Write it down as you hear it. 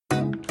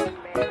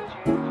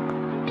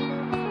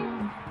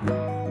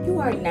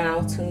are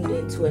now tuned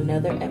into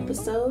another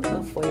episode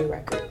of For Your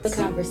Records, the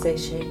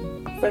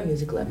conversation for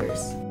music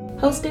lovers.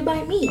 Hosted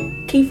by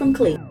me, Key from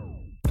Clee.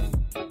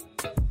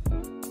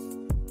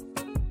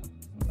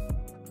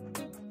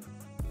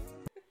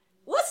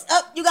 What's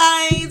up, you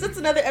guys? It's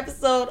another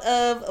episode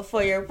of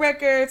For Your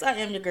Records. I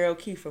am your girl,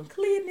 Key from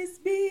Clee in this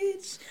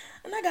bitch.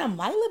 And I got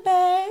Mila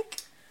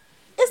back.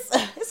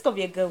 It's gonna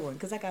be a good one,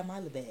 because I got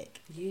Mila back.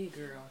 Yeah,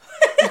 girl.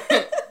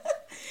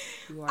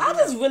 I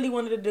just really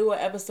wanted to do an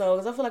episode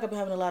because I feel like I've been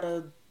having a lot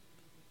of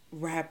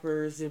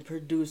rappers and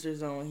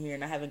producers on here,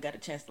 and I haven't got a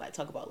chance to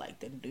talk about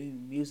the new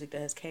music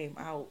that has came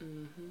out.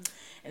 Mm-hmm.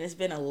 And it's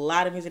been a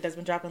lot of music that's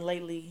been dropping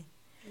lately.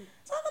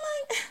 So I'm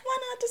like, why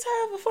not just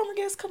have a former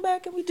guest come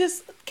back and we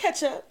just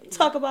catch up,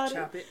 talk about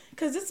it?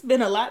 Because it's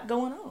been a lot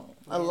going on.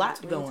 A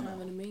lot going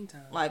on. In the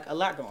meantime. A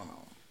lot going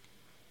on.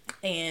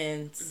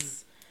 And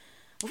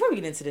before we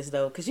get into this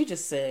though, because you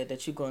just said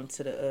that you're going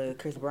to the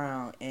Chris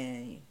Brown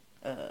and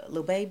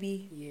Lil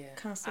Baby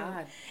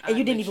concert, and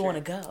you didn't even want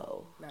to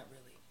go. Not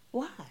really.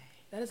 Why?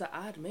 That is an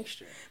odd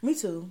mixture. Me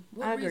too.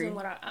 I agree.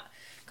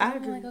 I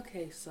agree. Like,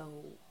 okay,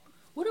 so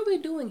what are we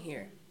doing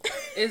here?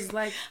 Is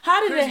how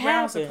did Chris it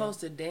Brown happen?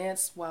 supposed to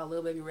dance while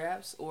Lil Baby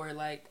raps, or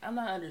I'm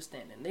not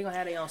understanding. They're gonna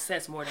have their own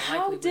sets more than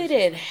likely. How did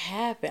it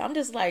happen? I'm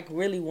just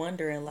really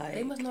wondering.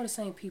 They must know the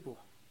same people.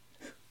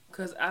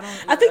 Cause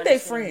I think they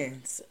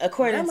friends.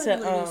 According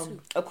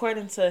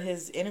to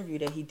his interview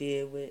that he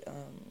did with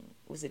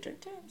was it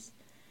Drink Champs?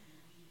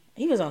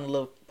 He was on a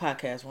little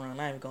podcast run. I'm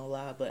not even gonna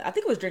lie, but I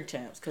think it was Drink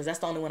Champs because that's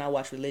the only one I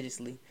watch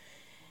religiously.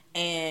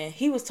 And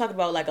he was talking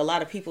about a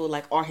lot of people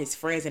are his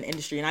friends in the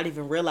industry, and I didn't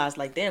even realize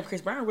damn,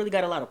 Chris Brown really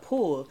got a lot of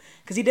pull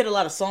because he did a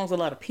lot of songs with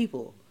a lot of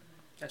people.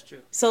 That's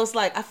true. So it's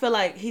I feel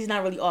like he's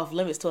not really off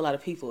limits to a lot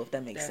of people, if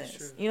that makes sense.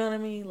 True. You know what I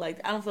mean? I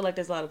don't feel like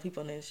there's a lot of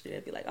people in the industry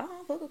that'd be like, oh,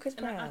 fuck with Chris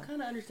Brown. I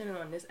kind of understand it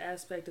on this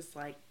aspect. It's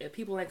if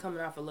people ain't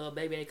coming out for Lil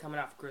Baby, they coming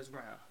out for Chris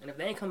Brown. And if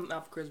they ain't coming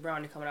out for Chris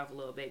Brown, they coming out for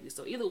Lil Baby.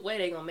 So either way,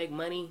 they gonna make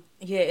money.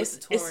 Yeah, it's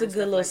a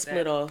good little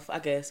split off, I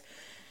guess.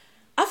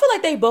 I feel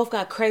like they both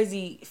got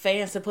crazy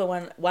fans to put.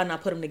 Why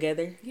not put them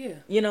together? Yeah.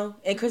 You know?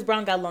 And Chris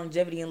Brown got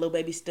longevity, and Lil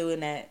Baby's still in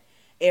that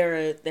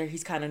era that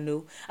he's kind of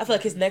new. I feel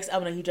like his next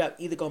album that he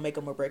dropped either gonna make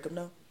him or break him,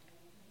 though.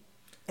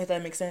 If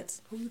that makes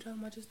sense. Who you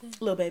talking about just then?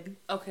 Lil Baby.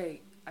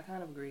 Okay, I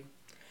kind of agree.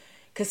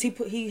 Cause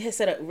he has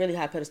set a really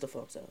high pedestal for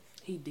himself.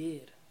 He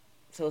did.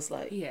 So it's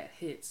he had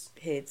hits.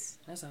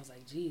 That sounds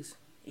like geez.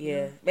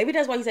 Yeah, maybe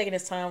that's why he's taking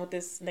his time with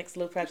this next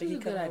little project he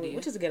coming with,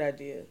 which is a good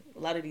idea. A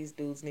lot of these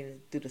dudes need to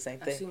do the same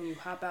thing. I see when you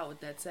hop out with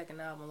that second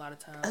album, a lot of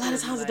times.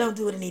 It don't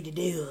do what it need to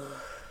do.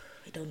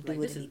 It don't do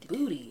what it need to do.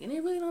 Booty, and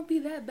it really don't be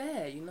that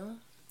bad, you know.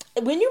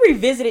 When you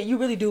revisit it, you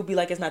really do be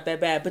it's not that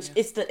bad, but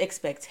it's the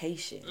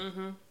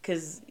expectation.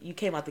 Because you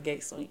came out the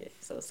gate so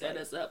it's set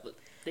us up with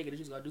thinking that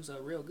you was going to do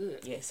something real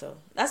good. Yeah, so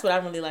that's what I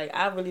really like.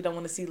 I really don't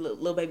want to see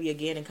Lil Baby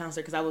again in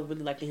concert because I would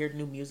really like to hear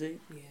new music.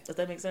 Yeah. Does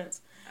that make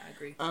sense? I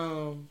agree.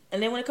 And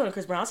then when it comes to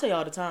Chris Brown, I'll tell you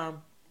all the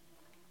time,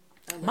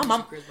 my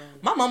mama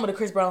the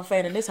Chris Brown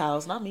fan in this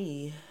house, not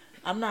me.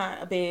 I'm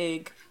not a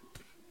big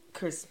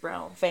Chris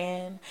Brown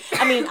fan.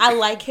 I mean, I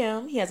like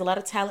him. He has a lot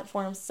of talent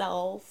for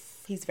himself.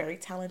 He's very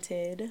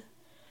talented.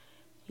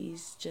 He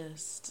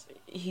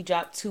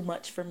dropped too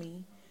much for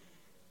me.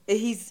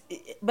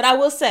 But I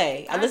will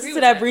say, I listened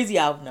to that Breezy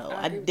album. No,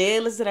 I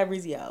did listen to that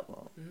Breezy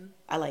album. Mm-hmm.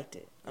 I liked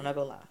it. I'm not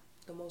gonna lie.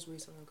 The most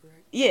recent one,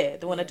 correct? Yeah,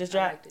 the one that just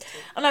dropped.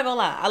 I'm not gonna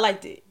lie. I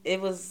liked it.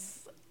 It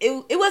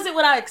wasn't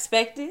what I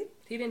expected.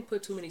 He didn't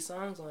put too many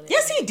songs on it.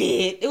 Yes, he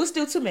did. It was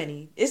still too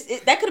many.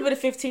 That could have been a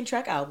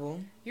 15-track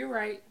album. You're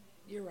right.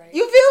 You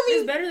feel me?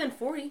 It's better than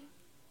 40.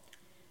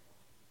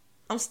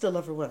 I'm still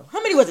overwhelmed.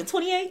 How many was it?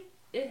 28?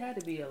 It had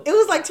to be. It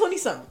was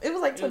 20-something. It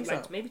was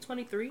 20-something. Maybe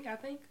 23, I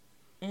think.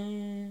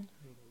 I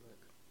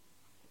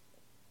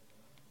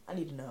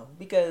need to know.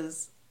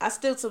 Because I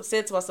still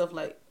said to myself,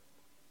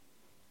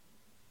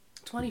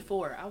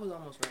 24. I was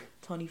almost right.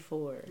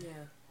 24. Yeah.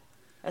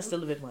 That's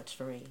still a bit much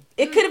for me.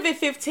 It could have been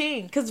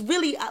 15. Because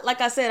really,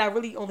 like I said, I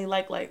really only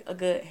like a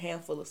good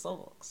handful of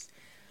songs.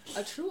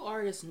 A true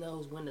artist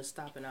knows when to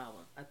stop an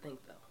album, I think,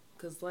 though.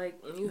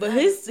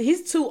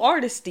 He's too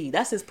artisty.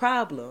 That's his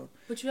problem.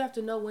 But you have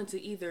to know when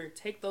to either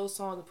take those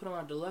songs and put them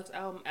on a deluxe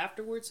album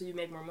afterwards so you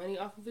make more money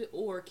off of it,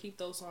 or keep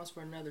those songs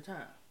for another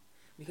time.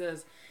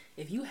 Because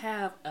if you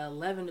have an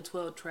 11 to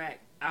 12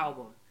 track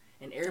album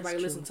and everybody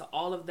listens to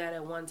all of that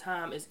at one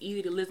time, it's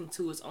easy to listen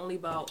to. It's only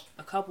about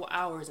a couple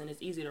hours, and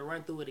it's easy to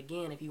run through it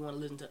again if you want to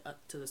listen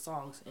to the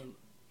songs and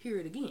hear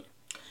it again.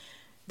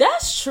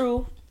 That's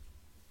true.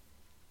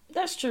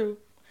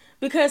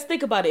 Because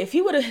think about it. If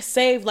he would have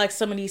saved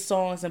some of these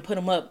songs and put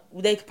them up,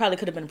 they probably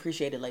could have been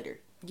appreciated later.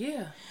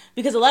 Yeah.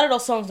 Because a lot of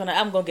those songs on the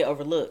album going to get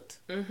overlooked.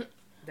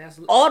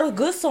 Mm-hmm. All the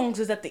good songs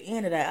is at the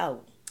end of that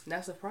album.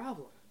 That's the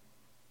problem.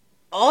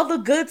 All the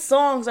good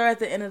songs are at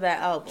the end of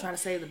that album. Trying to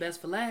save the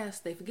best for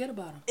last, they forget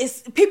about them.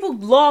 People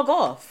log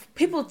off.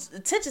 People's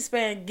attention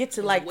span get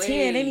to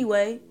 10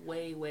 anyway.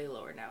 Way, way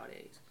lower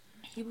nowadays.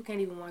 People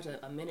can't even watch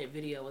a minute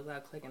video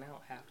without clicking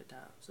out half the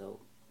time. So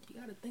you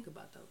got to think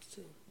about those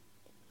too.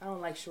 I don't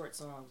like short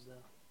songs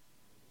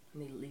though. I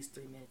need at least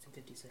 3 minutes and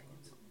 50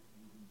 seconds.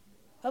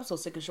 I'm so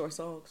sick of short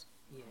songs.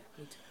 Yeah,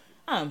 me too.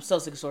 I'm so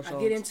sick of short songs. I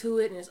get into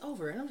it and it's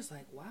over, and I'm just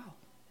like, wow.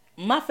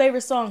 My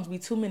favorite songs be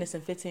 2 minutes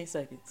and 15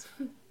 seconds.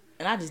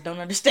 And I just don't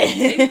understand.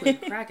 They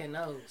put cracking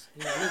nose.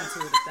 You know,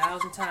 listen to it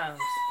 1,000 times.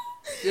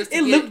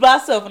 It looped by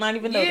itself and I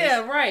didn't even know.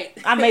 Yeah, right.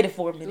 I made it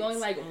 4 minutes. It was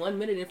only like 1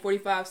 minute and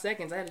 45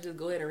 seconds. I had to just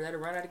go ahead and let it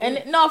run out again.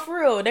 And no, for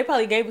real, they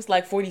probably gave us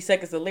like 40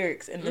 seconds of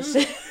lyrics and the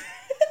shit.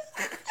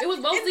 It was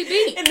mostly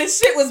beat. And the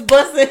shit was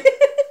busting.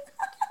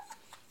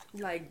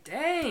 Like,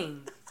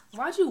 dang.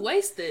 Why'd you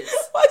waste this?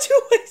 Why'd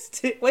you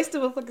waste it? Waste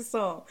a fucking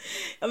song.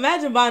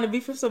 Imagine buying a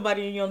beat from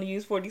somebody and you only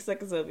use 40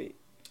 seconds of it.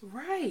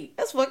 Right.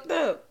 That's fucked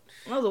up.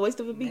 That was a waste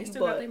of a beat. They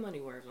still got their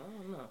money worth. I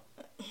don't know.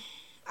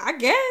 I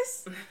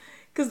guess.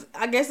 Because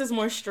I guess it's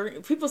more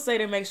stream. People say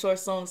they make short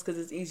songs because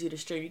it's easier to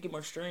stream. You get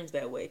more streams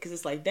that way. Because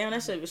it's like, damn,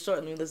 that shit was short.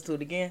 Let me listen to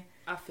it again.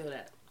 I feel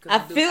that. I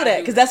feel that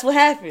because that's what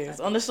happens.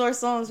 On the short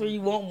songs where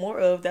you want more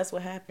of, that's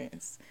what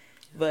happens.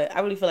 But I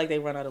really feel like they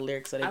run out of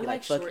lyrics. So they I be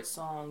like fuck short it.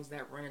 songs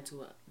that run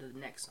into the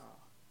next song.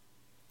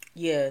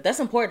 Yeah,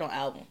 that's important on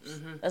albums.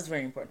 Mm-hmm. That's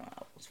very important on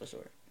albums for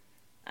sure.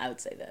 I would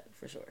say that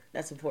for sure.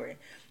 That's important,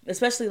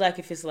 especially like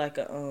if it's like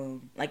a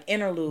like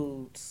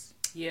interludes.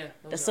 Yeah,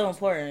 that's so awesome.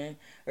 Important.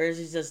 Or is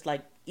it just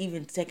like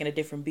even taking a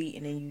different beat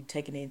and then you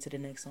taking it into the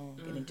next song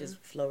and it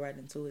just flow right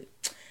into it?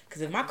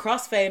 Because if my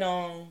crossfade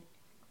on,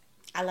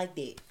 I like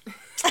that.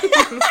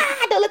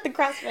 Don't let the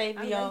crossfade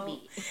be on.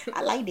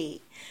 I like that.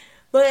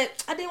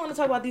 But I didn't want to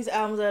talk about these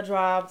albums that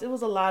dropped. It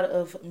was a lot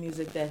of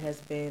music that has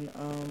been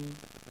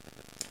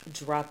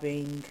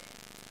dropping.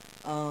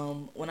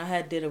 When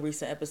I did a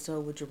recent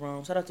episode with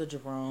Jerome, shout out to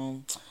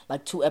Jerome,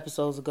 like 2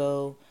 episodes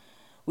ago,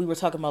 we were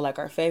talking about like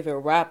our favorite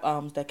rap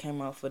albums that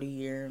came out for the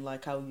year,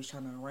 like how we was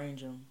trying to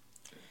arrange them.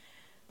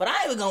 But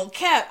I ain't even gonna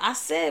cap. I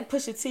said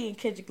Pusha T and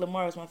Kendrick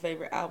Lamar was my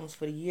favorite albums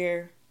for the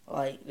year.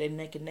 Like they're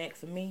neck and neck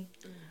for me.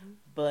 Mm-hmm.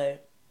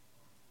 But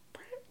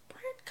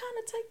Brent kind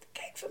of take the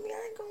cake for me.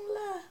 I ain't gonna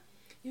lie.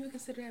 You would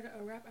consider that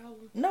a rap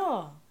album?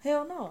 No,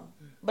 hell no.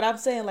 But I'm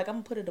saying like I'm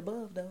gonna put it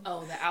above though.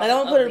 Oh, the album like,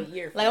 I'm gonna of the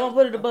year. Like I'm gonna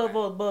put it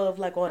above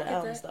like all the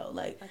albums though.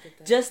 Like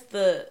just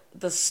the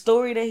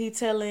story that he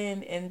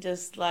telling and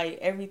just like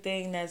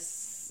everything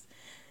that's.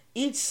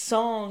 Each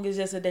song is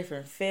just a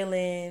different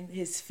feeling.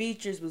 His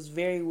features was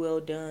very well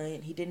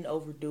done. He didn't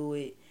overdo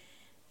it.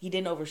 He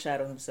didn't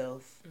overshadow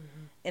himself.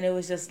 Mm-hmm. And it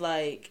was just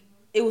like,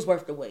 it was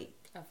worth the wait.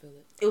 I feel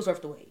it. It was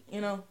worth the wait, you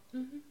know?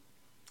 Mm-hmm.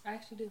 I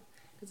actually do.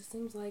 Because it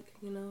seems like,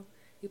 you know,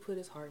 he put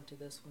his heart into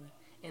this one.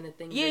 And the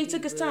thing he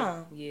took his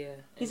time. Yeah.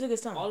 He took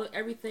his time.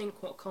 Everything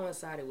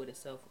coincided with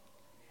itself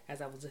as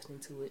I was listening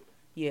to it.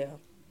 Yeah.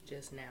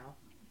 Just now.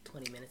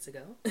 20 minutes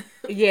ago.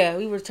 Yeah,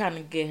 we were trying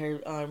to get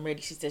her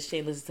ready. She said she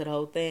ain't listened to the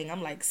whole thing.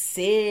 I'm like,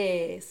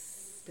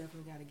 sis.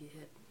 Definitely gotta get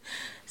hit.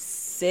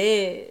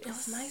 Sis. It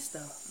was nice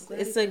though.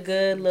 It's a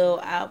good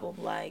little album.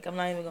 Like, I'm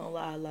not even gonna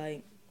lie.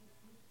 Like,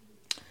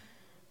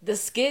 the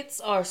skits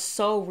are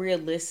so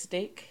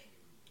realistic.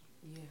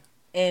 Yeah.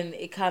 And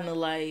it kind of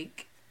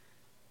like,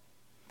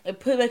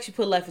 makes you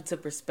put life into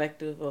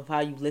perspective of how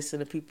you listen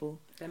to people.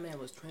 That man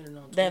was trending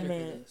on Twitter for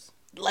this.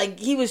 Like,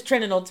 he was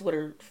trending on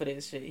Twitter for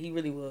this shit. He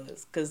really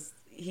was. Because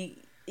the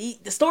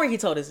story he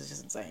told us is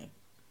just insane.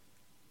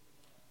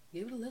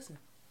 Give it a listen.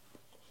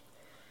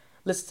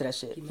 Listen to that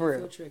shit. You for real.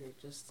 Feel triggered.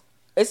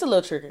 It's a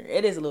little triggering.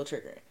 It is a little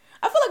triggering.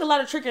 I feel like a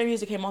lot of triggering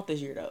music came out this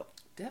year, though.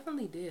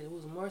 Definitely did. It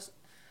was more...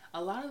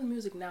 A lot of the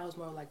music now is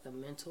more like the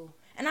mental.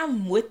 And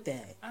I'm with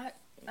that. I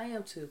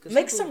am, too.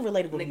 Make some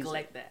relatable music.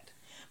 Neglect that.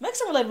 Make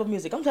some relatable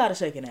music. I'm tired of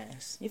shaking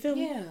ass. You feel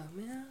me? Yeah,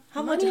 man.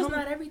 Money is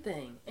not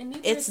everything. And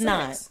it's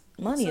not.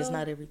 Money is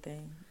not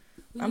everything.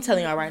 I'm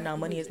telling y'all right now,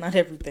 money is not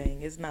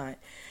everything. It's not.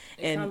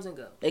 It comes and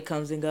goes. It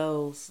comes and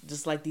goes,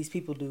 just like these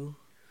people do.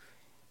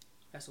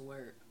 That's a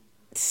word.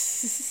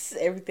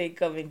 Everything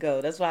come and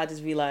go. That's why I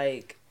just be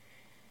like,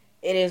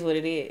 it is what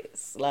it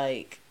is.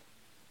 Like,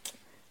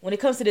 when it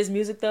comes to this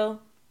music, though,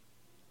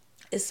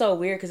 it's so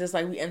weird because it's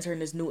like we entering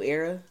this new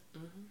era.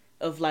 Mm-hmm.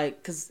 Of like,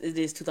 because it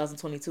is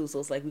 2022, so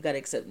it's like we gotta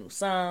accept new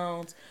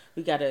sounds.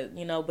 We gotta,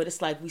 you know, but it's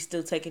like we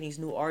still taking these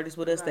new artists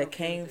with us that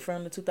came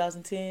from the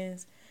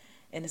 2010s,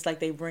 and it's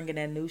like they bringing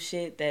that new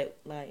shit that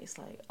like it's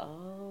like,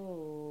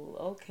 oh,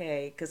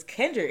 okay, because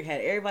Kendrick had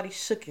everybody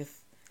shooketh.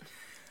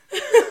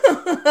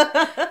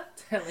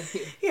 Telling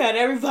you, he had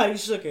everybody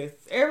shooketh.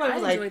 Everybody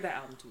was like, I enjoyed that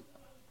album too.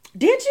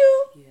 Did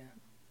you? Yeah,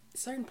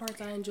 certain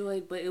parts I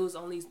enjoyed, but it was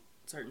only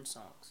certain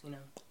songs, you know.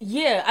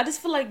 Yeah, I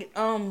just feel like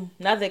now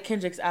that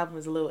Kendrick's album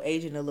is a little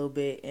aging a little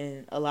bit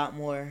and a lot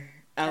more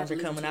albums are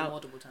coming out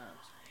multiple times.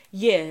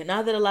 Yeah,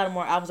 now that a lot of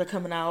more albums are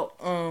coming out,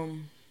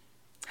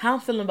 how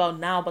I'm feeling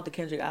about the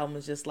Kendrick album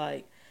is just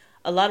like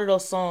a lot of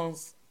those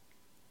songs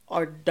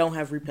don't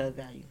have replay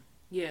value.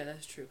 Yeah,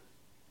 that's true.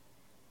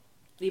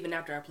 Even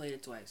after I played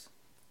it twice,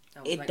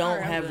 it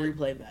don't have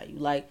replay value.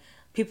 Like,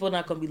 people are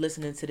not gonna be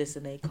listening to this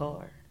in their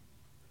car.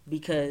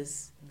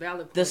 Because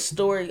the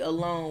story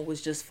alone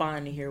was just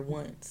fine to hear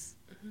once.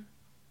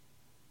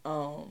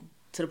 Mm-hmm.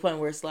 To the point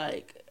where it's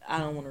like, I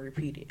don't want to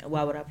repeat it. And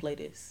why would I play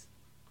this?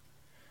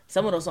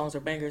 Some of those songs are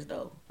bangers,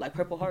 though. Like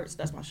Purple Hearts,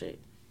 that's my shit.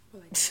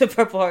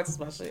 Purple Hearts is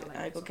my shit.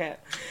 I ain't gonna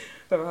cap.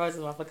 Purple Hearts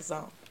is my fucking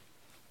song.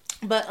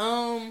 But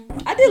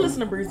I did listen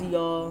to Breezy,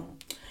 y'all.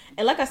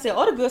 And like I said,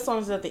 all the good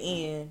songs at the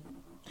end.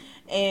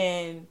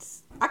 And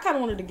I kind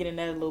of wanted to get in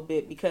that a little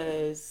bit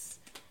because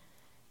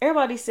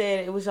everybody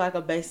said it was like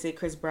a basic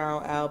Chris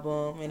Brown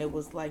album. And it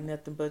was like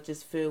nothing but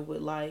just filled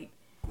with like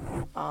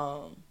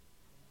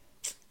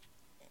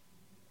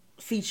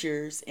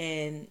features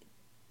and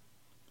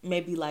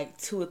maybe like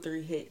 2 or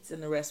 3 hits.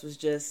 And the rest was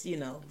just, you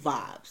know,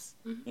 vibes.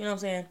 You know what I'm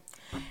saying?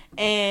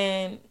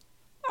 And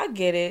I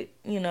get it.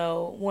 You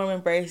know, Warm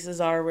Embrace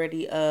is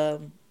already a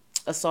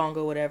song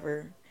or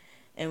whatever.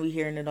 And we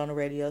hearing it on the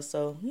radio,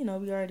 so, you know,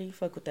 we already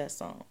fuck with that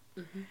song.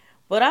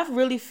 But I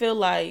really feel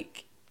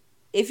like,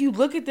 if you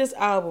look at this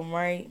album,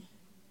 right,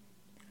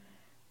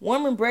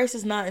 Warm Embrace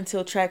is not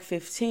until track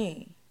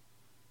 15.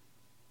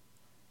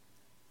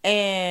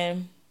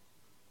 And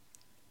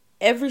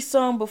every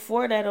song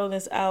before that on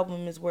this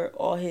album is where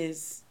all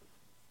his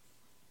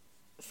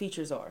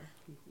features are.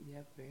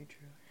 Yeah, very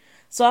true.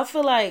 So I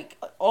feel like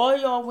all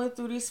y'all went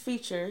through these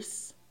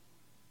features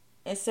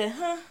and said,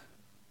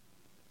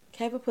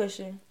 kept it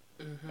pushing.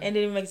 And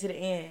didn't make it to the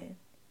end.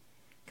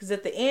 Because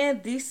at the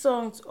end, these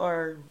songs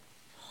are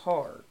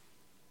hard.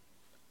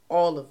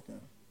 All of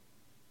them.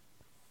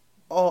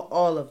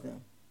 All of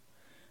them.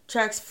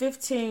 Tracks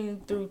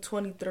 15 through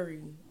 23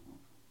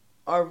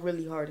 are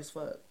really hard as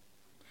fuck.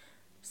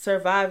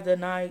 Survive the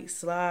Night,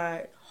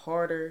 Slide,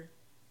 Harder.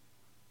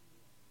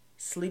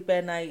 Sleep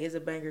at Night is a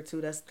banger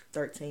too. That's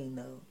 13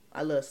 though.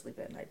 I love Sleep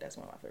at Night. That's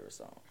one of my favorite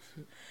songs.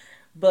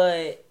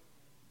 But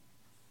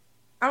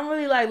I'm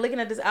really like looking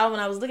at this album.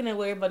 I was looking at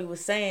what everybody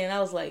was saying. And I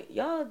was like,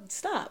 y'all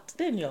stopped,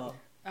 didn't y'all?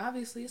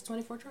 Obviously, it's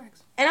 24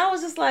 tracks. And I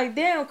was just like,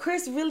 damn,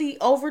 Chris really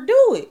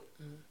overdo it.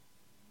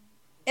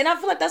 And I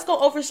feel like that's going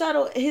to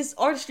overshadow his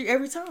artistry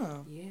every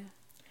time. Yeah.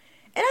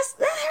 And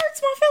that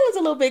hurts my feelings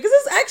a little bit because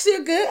it's actually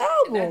a good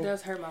album. That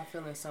does hurt my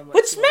feelings somewhat.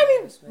 Which made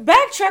me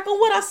backtrack on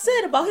what I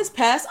said about his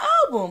past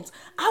albums.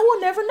 I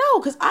will never know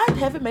because I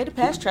haven't made it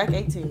past track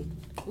 18.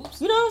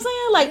 Oops. You know what I'm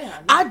saying? Like, yeah,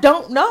 I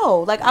don't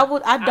know. Like, I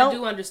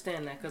do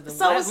understand that because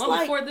the one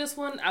like, before this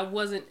one, I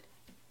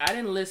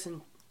didn't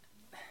listen.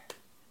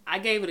 I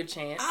gave it a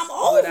chance. I'm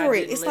over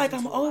it. It's like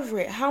I'm over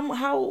it.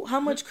 How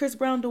much Chris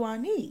Brown do I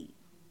need?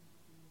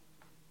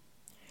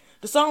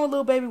 The song with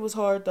Lil Baby was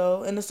hard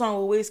though, and the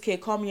song with Wizkid,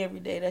 "Call Me Every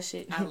Day." That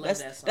shit. I love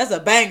that song. That's a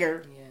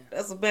banger. Yeah.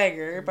 That's a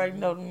banger. Everybody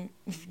know.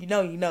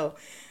 You know.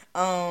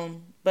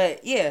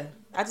 But yeah,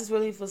 I just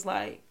really was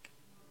like,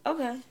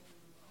 okay.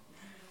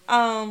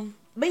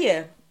 But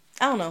yeah,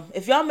 I don't know.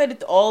 If y'all made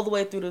it all the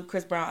way through the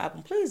Chris Brown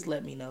album, please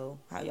let me know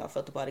how y'all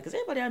felt about it. Because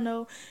everybody I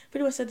know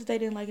pretty much said that they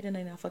didn't like it and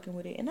they not fucking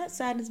with it. And that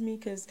saddens me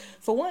because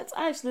for once,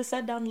 I actually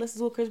sat down and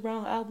listened to a Chris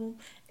Brown album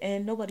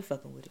and nobody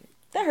fucking with it.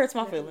 That hurts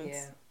my feelings.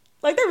 Yeah.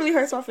 Like, that really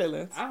hurts my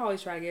feelings. I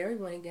always try to get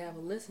everyone to have a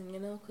listen, you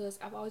know, because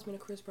I've always been a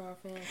Chris Brown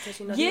fan since,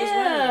 he was running, you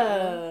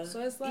know? So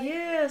it's like,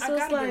 I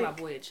gotta give my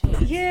boy a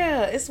chance.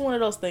 Yeah, it's one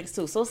of those things,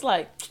 too. So it's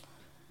like,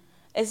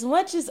 as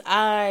much as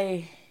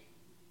I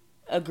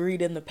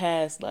agreed in the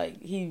past,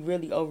 like, he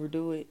really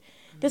overdo it,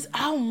 this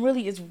album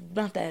really is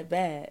not that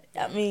bad.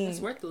 I mean, it's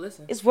worth the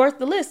listen. It's worth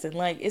the listen.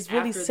 Like, it's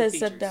really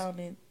set down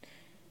and,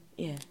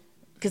 yeah.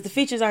 Because the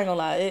features, I ain't gonna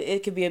lie,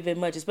 it could be a bit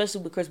much,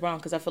 especially with Chris Brown,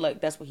 because I feel like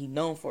that's what he's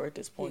known for at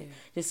this point.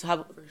 Yeah, just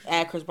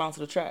add Chris Brown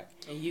to the track.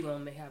 And you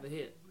gonna have a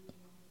hit.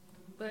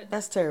 But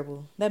that's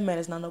terrible. That man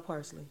is not no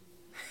parsley.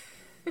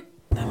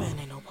 That man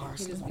ain't no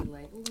parsley. He just be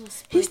like,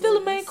 he's still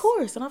a main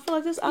course, and I feel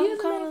like this album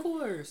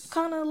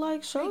kind of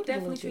like showed they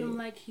definitely treat him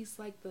like he's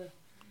like the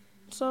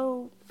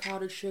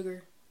powdered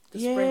sugar, the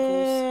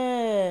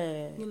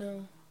sprinkles. You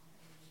know.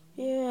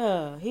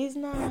 Yeah, he's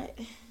not.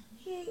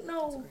 He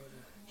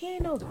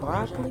ain't no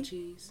broccoli.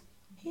 Cheese.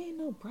 He ain't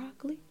no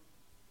broccoli.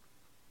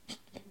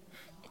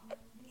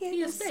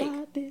 He a steak.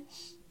 Side dish.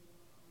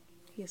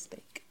 He a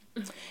steak.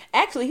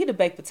 Actually, he the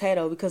baked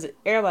potato because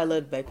everybody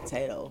loves baked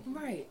potato.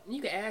 Right.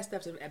 You can add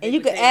stuff to it. And you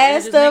can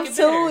add stuff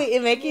to it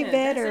and make it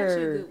better. That's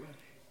actually a good one.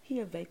 He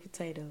a baked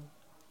potato.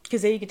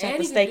 Because then you can chop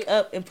the steak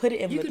up and put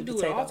it in with the potato.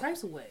 You can do it all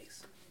types of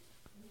ways.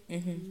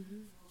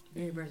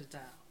 Very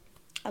versatile.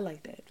 I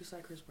like that. Just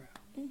like Chris Brown.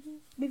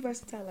 Be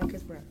versatile like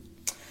Chris Brown.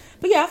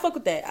 But yeah, I fuck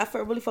with that. I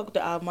really fuck with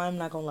the album. I'm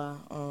not gonna lie.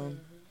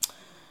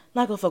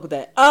 Not gonna fuck with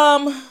that.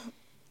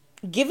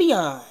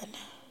 Giveon.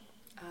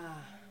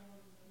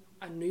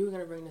 I knew you were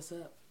gonna bring this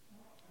up.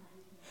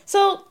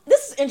 So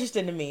this is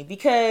interesting to me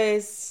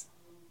because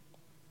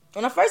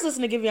when I first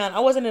listened to Giveon, I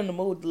wasn't in the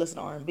mood to listen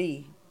to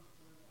R&B.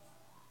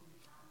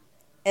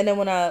 And then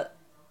when I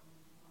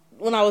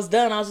was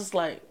done, I was just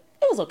like,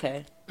 it was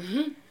okay.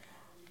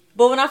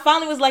 But when I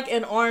finally was like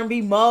in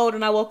R&B mode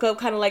and I woke up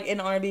kind of like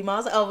in R&B mode, I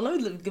was like, oh, let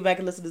me get back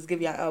and listen to this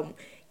Giveon album.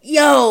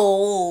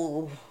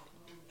 Yo,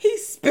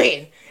 he's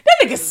spitting. That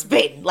nigga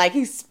spitting. Like,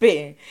 he's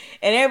spitting.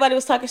 And everybody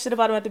was talking shit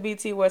about him at the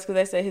BET Awards because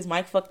they said his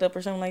mic fucked up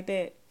or something like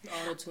that. The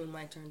auto-tune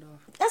mic turned off.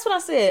 That's what I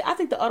said. I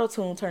think the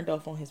auto-tune turned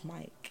off on his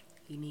mic.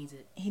 He needs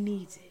it. He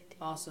needs it.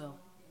 Also,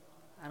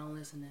 I don't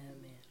listen to him,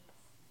 man.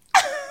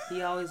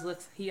 He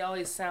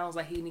always sounds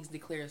like he needs to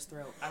clear his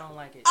throat. I don't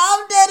like it.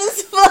 I'm dead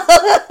as fuck.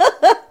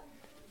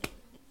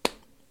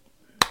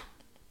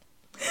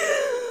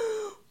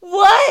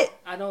 What?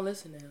 I don't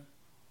listen to him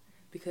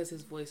because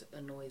his voice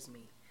annoys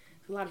me.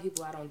 A lot of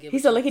people I don't give. He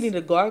sound like he need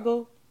to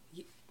gargle.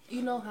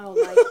 You know how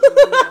like when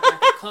you have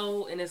like a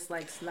cold and it's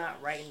like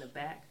snot right in the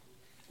back.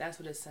 That's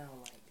what it sounds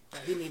like.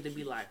 Like he need to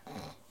be like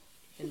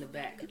in the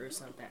back or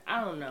something.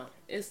 I don't know.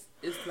 It's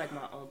like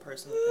my own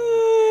personal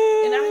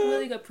thing. And I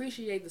really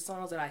appreciate the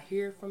songs that I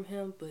hear from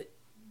him, but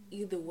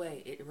either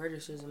way, it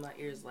registers in my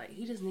ears like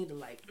he just need to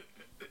like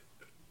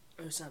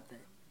or something,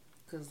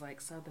 cause like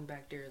something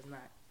back there is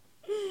not.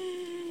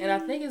 And I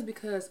think it's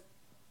because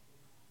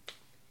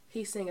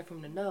he's singing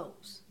from the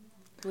nose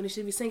when he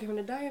should be singing from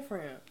the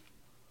diaphragm.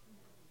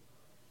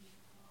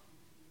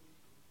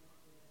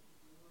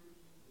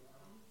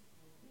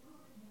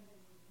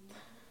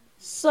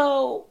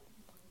 So,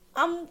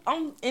 I'm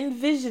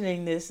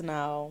envisioning this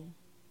now.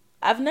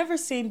 I've never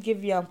seen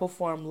Giveon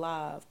perform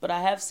live, but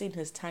I have seen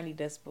his Tiny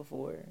Desk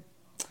before.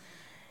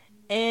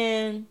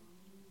 And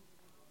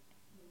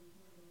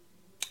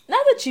now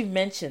that you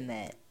mention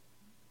that,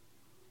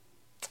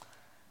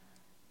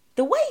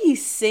 the way he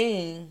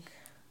sing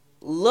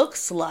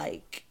looks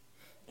like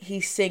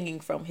he's singing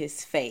from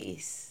his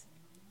face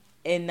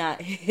and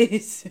not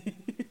his...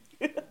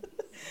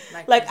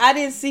 like I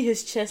didn't see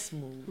his chest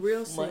move.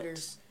 Real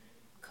singers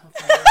come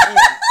from within,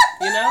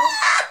 you know?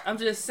 I'm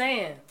just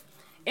saying.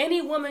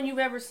 Any woman you've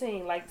ever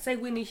seen, like say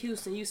Whitney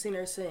Houston, you've seen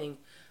her sing.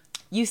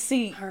 You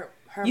see her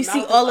you mouth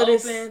see all is of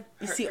this. open,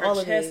 You her, see her all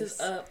of chest this.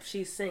 is up.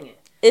 She's singing.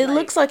 It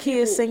looks like he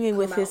is singing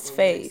with his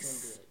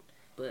face.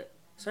 But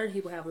certain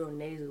people have real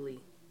nasally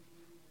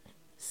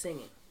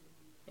singing,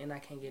 and I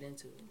can't get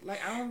into it.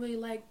 Like I don't really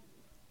like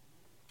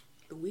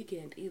The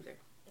Weeknd either.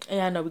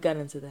 Yeah, I know we got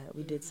into that.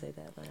 We did say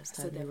that last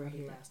time we were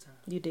here. Last time.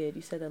 You did.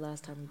 You said that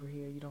last time we were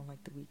here. You don't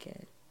like The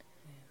Weeknd.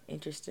 Yeah.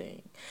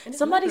 Interesting. And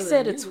somebody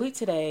said a tweet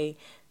today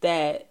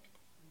that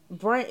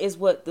Brent is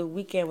what The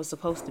Weeknd was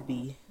supposed to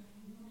be.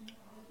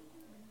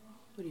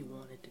 What do you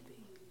want it to be?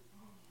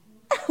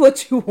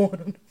 What you want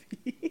him to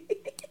be?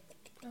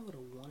 I would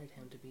have wanted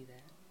him to be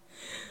that.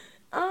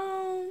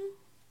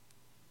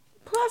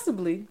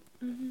 Possibly.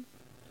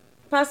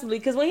 Possibly,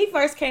 because when he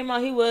first came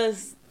out, he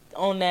was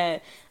on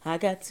that I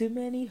got too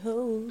many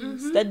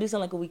hoes. That do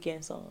sound like a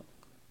Weeknd song.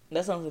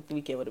 That sounds like The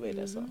Weeknd would have made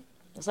that song.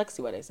 So I can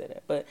see why they say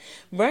that. But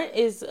Brent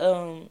is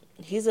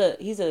he's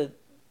a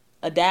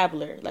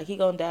dabbler. Like he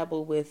gonna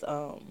dabble with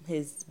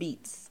his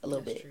beats a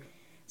little bit. True.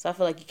 So I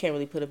feel like you can't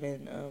really put him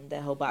in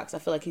that whole box. I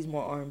feel like he's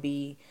more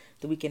R&B.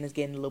 The Weeknd is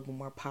getting a little bit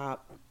more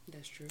pop.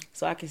 That's true.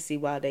 So I can see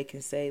why they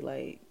can say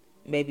like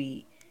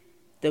maybe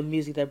the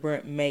music that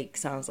Brent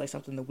makes sounds like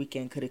something The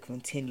Weeknd could have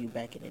continued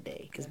back in the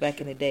day. Because back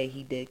in the day,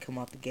 he did come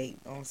out the gate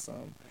on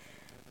some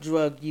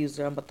drug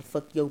user. I'm about to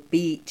fuck your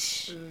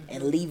bitch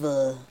and leave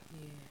her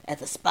at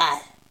the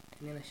spot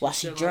while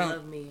she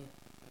drunk.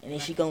 And then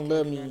she gonna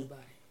love me.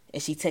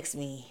 And she texted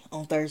me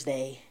on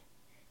Thursday.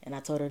 And I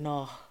told her,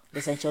 no,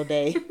 this ain't your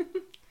day.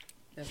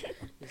 He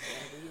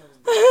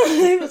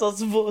was on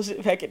some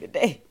bullshit back in the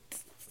day.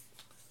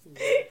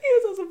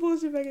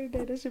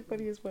 That shit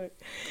funny as fuck.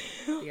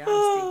 The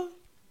honesty.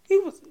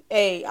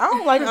 Hey, I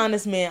don't like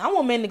honest men. I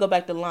want men to go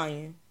back to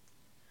lying.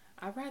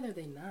 I'd rather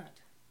they not.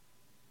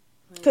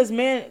 Cause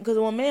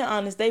when men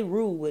honest, they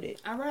rule with it.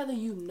 I'd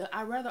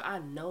rather I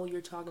know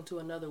you're talking to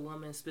another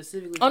woman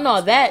specifically. Oh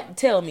no, that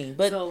tell me.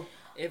 But so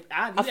if you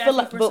ask me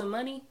for some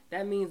money,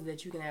 that means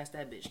that you can ask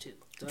that bitch too.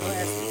 So don't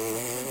ask me.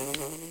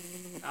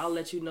 I'll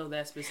let you know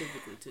that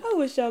specifically too. I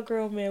wish y'all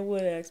grown man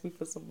would ask me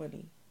for some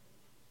money.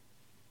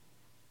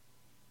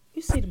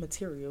 You see the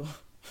material.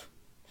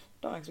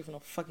 Don't ask me for no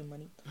fucking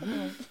money.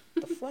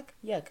 The fuck?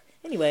 Yuck.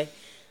 Anyway,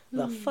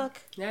 the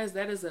fuck?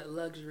 That is a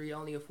luxury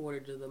only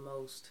afforded to the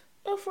most.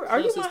 Oh, are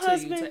you my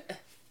husband?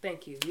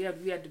 Thank you. You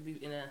have to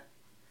be in a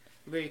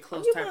very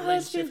close type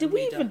relationship. Husband? Did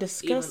we even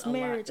discuss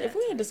marriage? If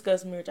we didn't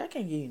discuss marriage, I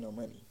can't give you no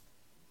money.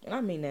 And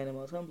I mean that in the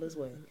most humblest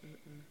way.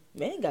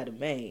 Man got it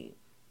made.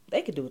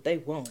 They can do what they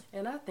want.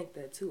 And I think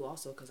that too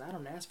also because I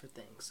don't ask for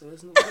things. So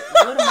what am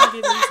I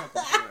giving you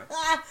something for?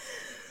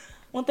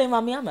 One thing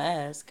about me, I'm going to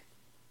ask.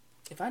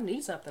 If I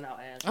need something, I'll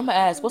ask. I'm going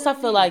to ask. Once I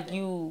feel like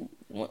you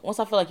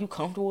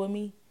comfortable with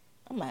me,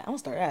 I'm going to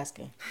start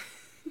asking.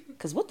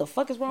 Because what the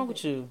fuck is wrong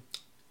with you?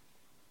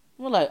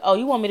 We're like, oh,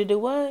 you want me to do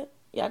what?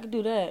 Yeah, I can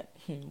do that.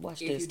 Watch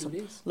this.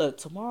 Look,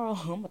 tomorrow,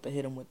 I'm about to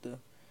hit him with the,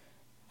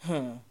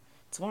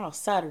 tomorrow's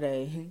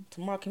Saturday.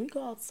 Tomorrow, can we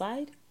go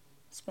outside?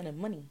 Spending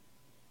money.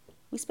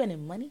 We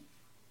spending money?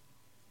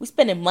 We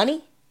spending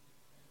money?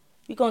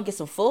 We gonna get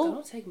some food?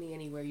 Don't take me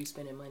anywhere you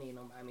spending money and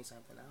don't buy me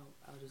something.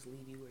 I'll just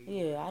leave you where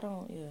you are. I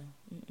don't,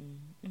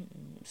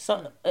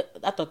 So,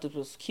 I thought this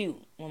was cute.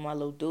 One of my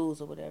little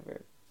dudes or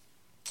whatever.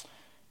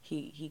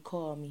 He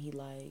called me. He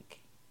like,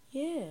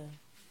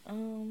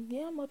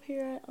 I'm up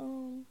here at,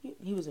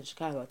 he was in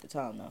Chicago at the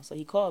time now. So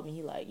he called me.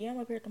 He like, I'm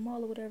up here at the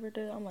mall or whatever.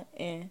 I'm like,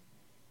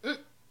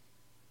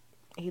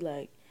 He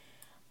like,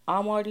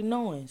 I'm already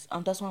knowing.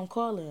 That's why I'm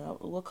calling.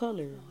 What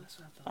color? Oh, that's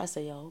what I thought. I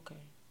say, okay.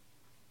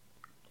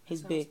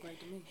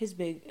 His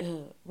big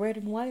red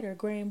and white or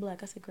gray and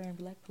black. I said gray and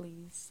black,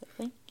 please.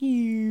 Thank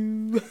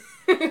you.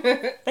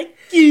 Thank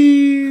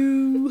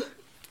you.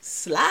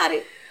 Slide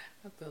it.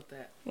 I felt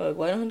that. Look,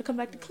 why don't you come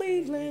back to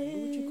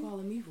Cleveland? What you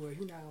calling me for?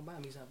 You're not gonna buy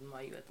me something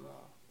while you at the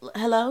mall.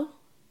 Hello?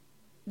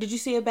 Did you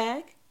see a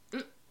bag?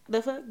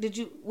 The fuck?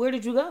 Where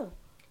did you go?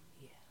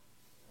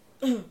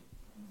 Yeah.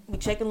 We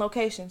checking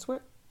locations.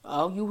 Where?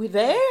 Oh, you were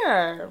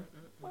there.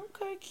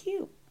 Okay,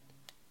 cute.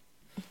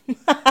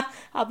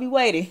 I'll be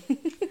waiting.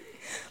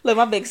 Look,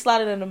 my big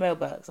slide it in the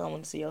mailbox. I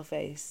want to see your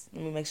face.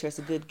 Let me make sure it's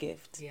a good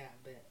gift. Yeah,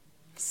 I bet.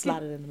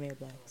 Slide it in the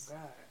mailbox. Oh,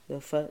 God.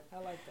 The fuck? I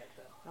like that,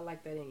 though. I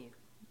like that in you.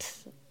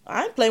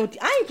 I ain't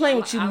playing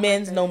with you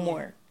men's no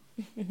more.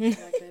 I like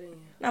that in you.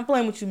 Not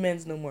playing with you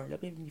men's no more. Y'all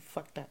making me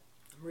fucked up.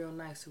 I'm real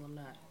nice till I'm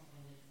not.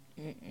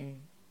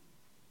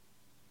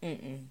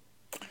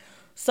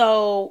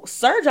 So,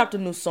 Sir dropped a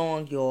new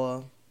song,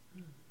 y'all.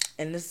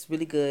 And this is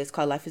really good. It's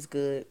called Life is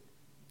Good.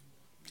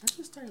 I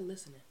just started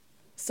listening.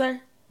 Sir?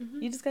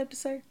 You just got to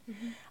Sir?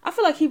 I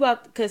feel like he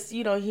about, because,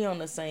 you know, he on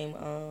the same,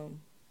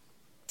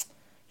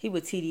 he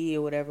with TDE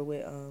or whatever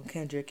with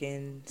Kendrick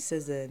and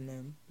SZA and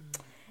them.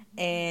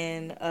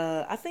 And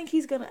I think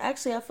he's going to,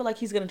 actually, I feel like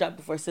he's going to drop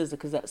before SZA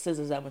because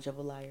SZA's that much of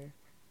a liar.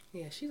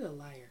 Yeah, she's a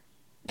liar.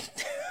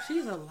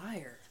 She's a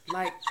liar.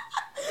 Like,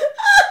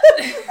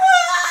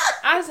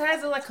 I just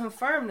had to, like,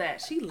 confirm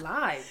that. She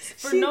lies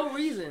for no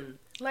reason.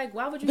 Like,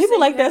 why would you people say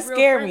like you that have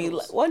scare real me.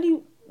 freckles?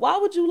 Why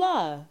would you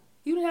lie?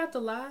 You didn't have to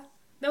lie.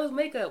 That was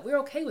makeup. We're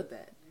okay with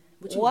that.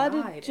 But you Why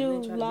lied did you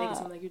and then tried lie? to make it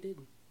seem like you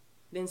didn't.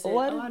 Then said,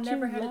 I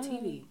never had a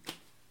TV.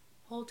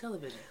 Whole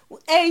television.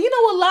 Hey, you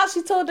know what lie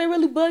she told that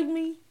really bugged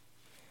me?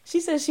 She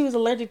said she was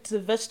allergic to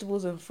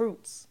vegetables and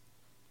fruits.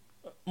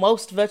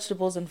 Most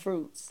vegetables and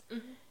fruits.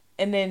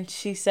 And then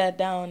she sat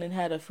down and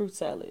had a fruit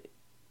salad.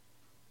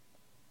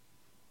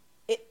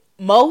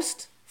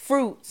 Most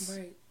fruits.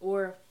 Right.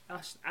 Or,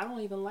 I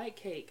don't even like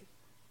cake.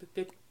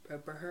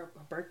 Her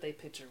birthday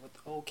picture with the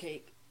whole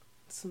cake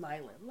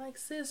smiling. Like,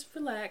 sis,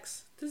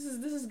 relax. This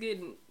is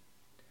getting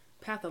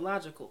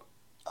pathological.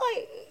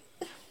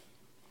 Like,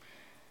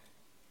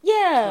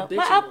 yeah.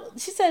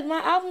 She said, my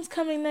album's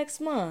coming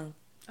next month.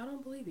 I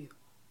don't believe you.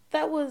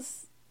 That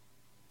was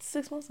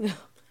 6 months ago.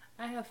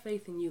 I have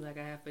faith in you like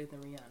I have faith in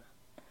Rihanna.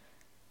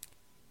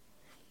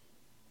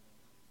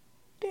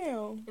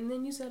 Damn. And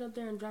then you sat up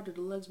there and dropped a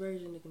deluxe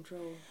version to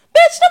Control.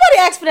 Bitch, nobody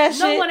asked for that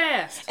shit. No one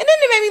asked. And then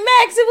they made me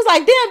mad because it was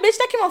like, damn, bitch,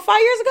 that came out 5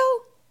 years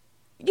ago?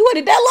 You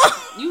waited that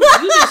long? You been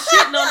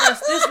shitting on us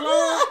this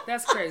long?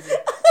 That's crazy.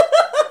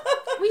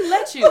 We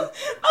let you. I'm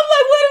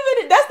like, wait a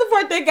minute. That's the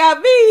part that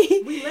got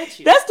me. We let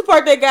you. That's the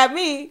part that got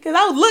me. Because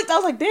I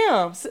was like,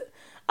 damn.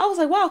 I was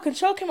like, wow,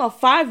 Control came out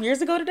 5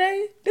 years ago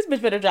today? This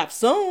bitch better drop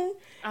soon.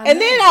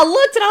 And then I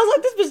looked and I was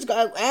like, this bitch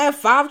got to add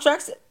 5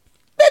 tracks.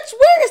 Bitch,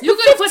 where is the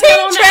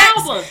 15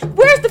 tracks?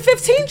 Where's the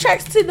 15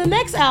 tracks to the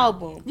next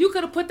album? You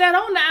could have put that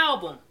on the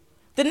album.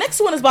 The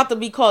next one is about to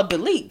be called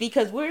Delete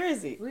because where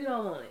is it? We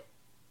don't want it.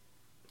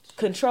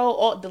 Control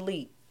Alt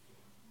Delete.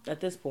 At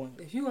this point,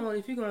 if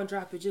you're gonna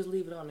drop it, just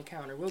leave it on the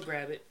counter. We'll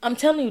grab it. I'm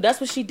telling you, that's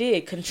what she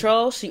did.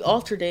 Control, she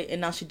altered it,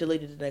 and now she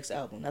deleted the next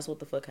album. That's what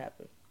the fuck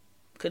happened.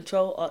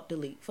 Control Alt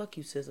Delete. Fuck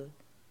you, SZA.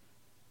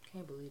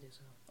 Can't believe this.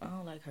 I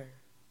don't like her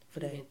for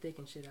that. Being thick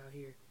and shit out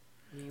here.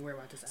 You ain't worried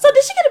about this. So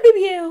did she get a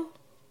BBL?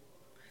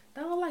 I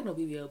don't like no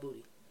BBL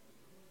booty.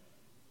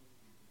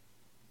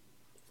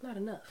 It's not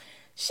enough.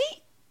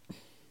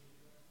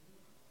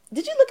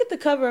 Did you look at the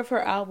cover of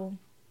her album?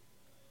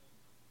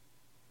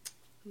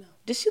 No.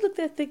 Did she look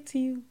that thick to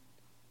you?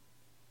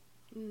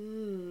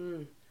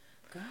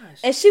 Gosh.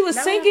 And she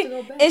was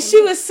singing. And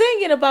she was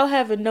singing about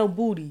having no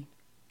booty.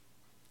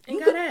 And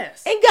got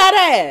ass. And got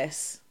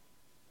ass.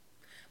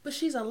 But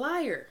she's a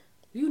liar.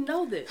 You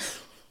know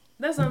this.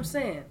 That's what I'm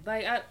saying.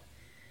 Like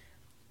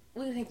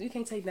we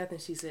can't take nothing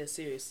she says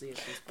seriously.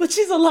 But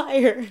she's a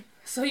liar.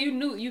 So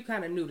you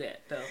kind of knew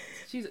that though.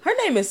 Her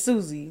name is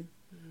Susie.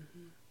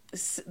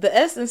 The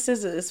S in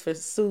SZA is for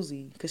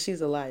Susie because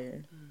she's a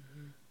liar.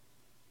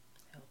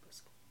 Help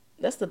us.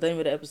 That's the name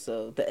of the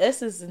episode. The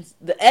S in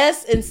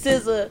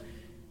SZA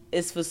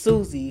is for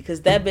Susie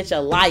because that bitch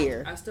a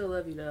liar. I still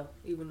love you though,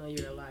 even though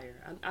you're a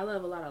liar. I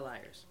love a lot of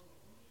liars.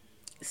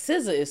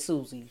 SZA is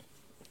Susie.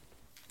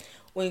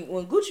 When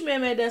Gucci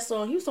Mane made that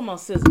song, he was talking about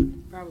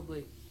SZA.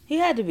 Probably. He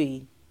had to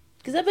be.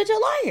 Because that bitch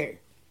a liar.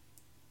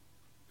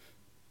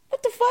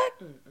 What the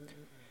fuck?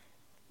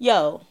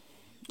 Yo,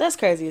 that's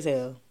crazy as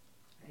hell.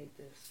 I hate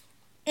this.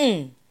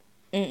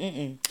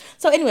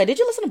 So anyway, did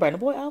you listen to Burna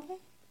Boy album?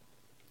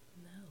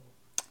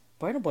 No.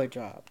 Burna Boy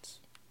dropped.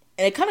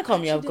 And it kind of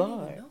caught me off guard.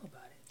 Didn't even know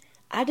about it.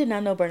 I did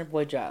not know Burna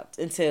Boy dropped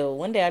until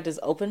one day I just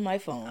opened my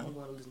phone. I'm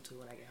going to listen to it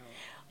when I get home.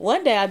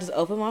 One day I just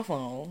opened my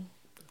phone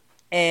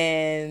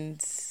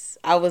and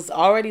I was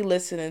already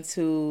listening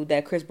to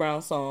that Chris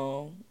Brown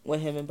song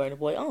with him and Burna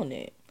Boy on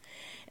it.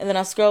 And then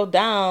I scrolled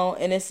down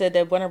and it said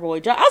that Burna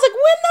Boy dropped. I was like,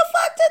 when the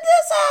fuck did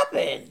this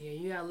happen? Yeah,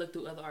 you gotta look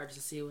through other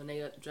artists to see when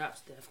they drop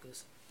stuff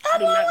because I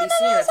do not be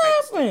seeing this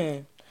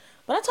happen.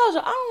 But I told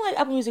you, I don't like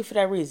Apple Music for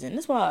that reason.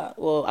 That's why,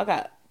 I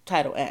got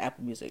Tidal and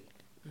Apple Music.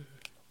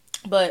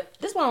 But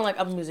this one I don't like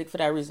Apple Music for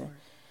that reason.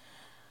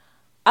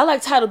 I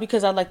like Tidal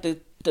because I like the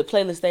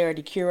playlist they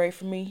already curate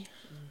for me.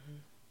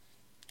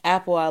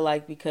 Apple I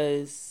like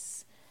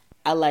because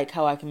I like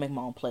how I can make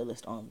my own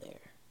playlist on there.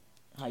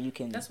 How you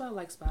can. That's why I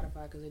like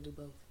Spotify, because they do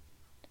both.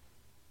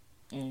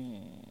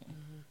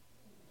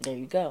 There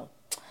you go.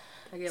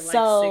 I get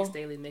like 6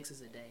 daily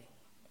mixes a day.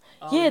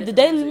 Yeah, the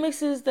daily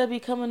mixes that be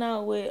coming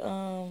out with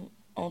on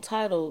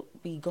Tidal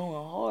be going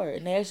hard,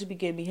 and they actually be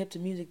getting me hip to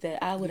music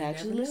that I would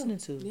actually listen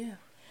to. Yeah,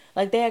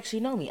 like they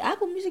actually know me.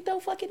 Apple Music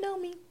don't fucking know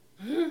me.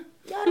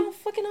 Y'all don't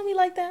fucking know me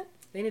like that.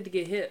 They need to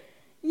get hip.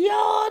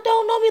 Y'all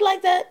don't know me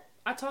like that.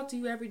 I talk to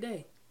you every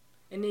day,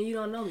 and then you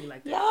don't know me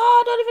like that.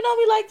 Y'all don't even know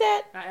me like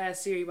that. I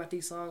ask Siri about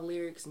these song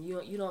lyrics, and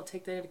you don't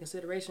take that into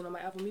consideration on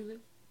my Apple Music.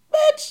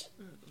 Bitch,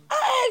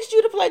 I asked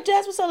you to play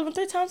Jasmine Sullivan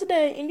 3 times a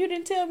day, and you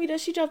didn't tell me that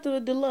she dropped a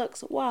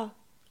deluxe. Why?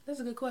 That's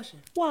a good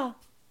question. Why?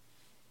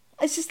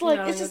 It's just like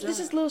it's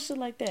just little shit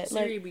like that.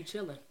 Siri like, be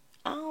chilling.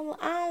 I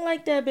don't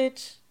like that,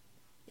 bitch.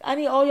 I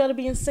need all y'all to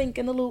be in sync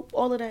in the loop,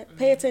 all of that.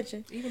 Pay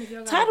attention. Even if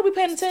y'all Tidal be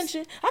paying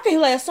attention. I can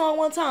hear like a song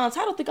one time.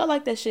 Tidal think I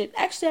like that shit.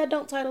 Actually, I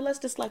don't. Tidal, let's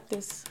just like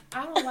this.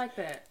 I don't like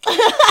that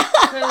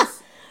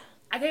because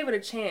I gave it a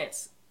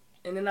chance,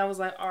 and then I was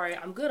like, all right,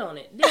 I'm good on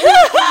it. Then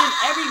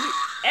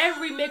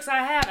every mix I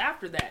have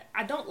after that,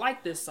 I don't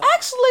like this song.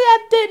 Actually,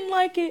 I didn't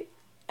like it.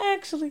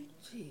 Actually,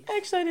 Jeez. I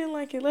didn't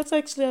like it. Let's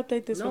actually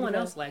update this. No one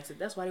else likes it.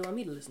 That's why they want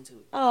me to listen to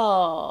it.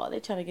 Oh, they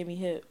trying to get me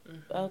hip.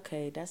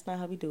 Okay, that's not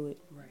how we do it.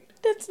 Right.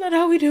 That's not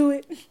how we do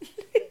it.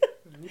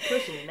 You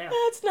pushing it now.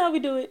 That's not how we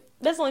do it.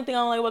 That's the only thing I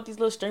don't like about these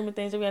little streaming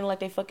things. They like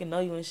they fucking know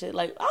you and shit.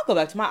 Like, I'll go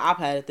back to my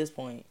iPad at this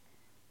point.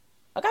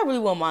 Like, I really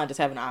wouldn't mind just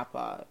having an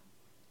iPod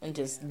and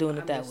just doing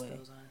it that way.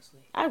 Those,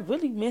 honestly. I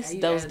really miss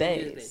those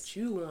days. That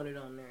you wanted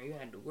on there. You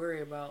had to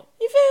worry about.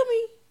 You feel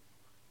me?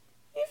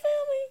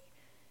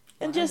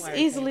 And just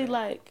easily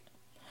like,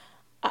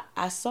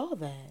 I saw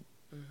that.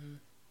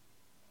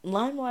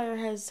 LimeWire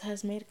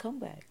has made a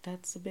comeback.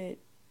 That's a bit,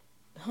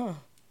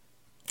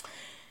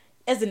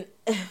 as an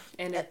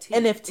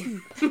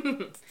NFT.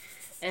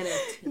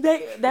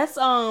 That's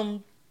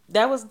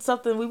that was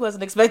something we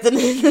wasn't expecting.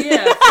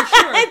 Yeah, for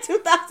sure. In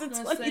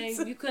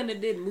 2020, you couldn't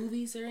have did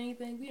movies or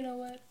anything. You know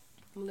what?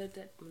 I'm gonna let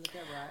that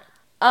ride.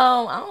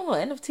 I don't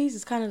know. NFTs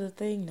is kind of the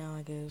thing now,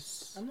 I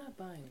guess. I'm not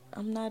buying one.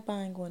 I'm not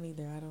buying one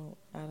either. I don't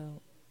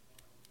know.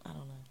 I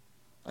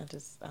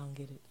don't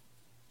get it.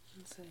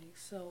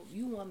 So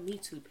you want me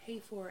to pay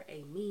for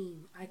a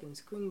meme I can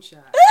screenshot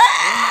on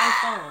my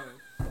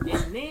phone,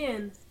 and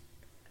then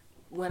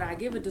when I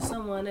give it to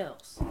someone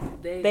else,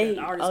 the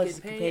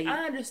artist get paid.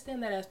 I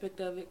understand that aspect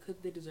of it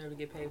because they deserve to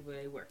get paid for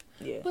their work.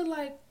 Yeah. But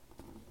like,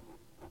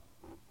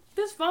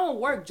 this phone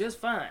worked just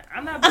fine.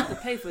 I'm not about to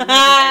pay for nothing extra.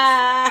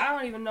 I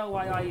don't even know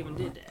why y'all even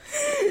did that.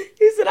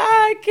 He said,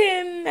 I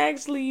can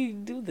actually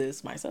do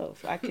this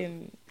myself. I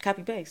can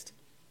copy paste.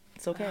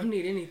 It's okay. I don't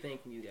need anything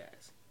from you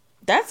guys.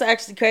 That's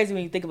actually crazy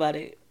when you think about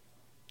it.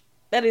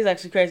 That is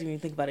actually crazy when you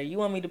think about it. You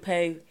want me to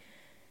pay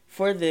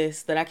for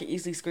this that I can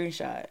easily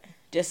screenshot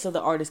just so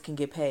the artist can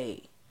get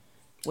paid.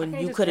 When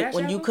you could have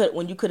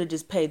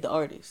just paid the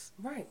artist.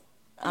 Right.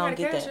 I don't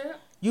get that.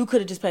 You could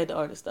have just paid the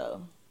artist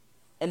though.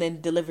 And then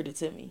delivered it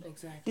to me.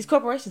 Exactly. These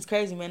corporations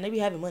crazy, man. They be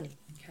having money.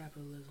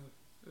 Capitalism.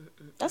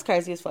 That's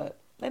crazy as fuck.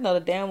 They know the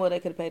damn well they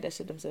could have paid that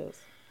shit themselves.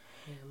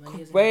 Yeah,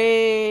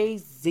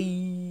 crazy.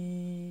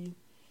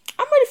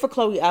 I'm ready for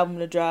Chloe album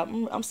to drop.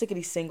 I'm sick of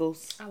these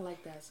singles. I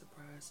like that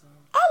surprise song.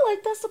 I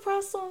like that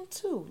surprise song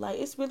too. Like,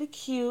 it's really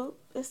cute.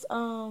 It's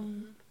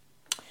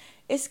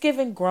it's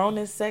giving grown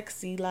and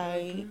sexy,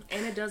 like.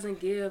 And it doesn't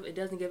give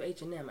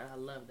H&M, and I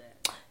love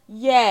that.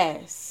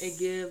 Yes. It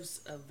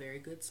gives a very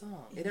good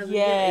song. It doesn't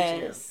give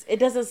H&M. It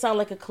doesn't sound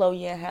like a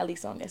Chloe and Halle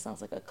song. It sounds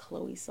like a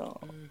Chloe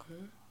song.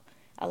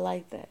 I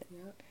like that.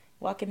 Yep.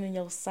 Walking in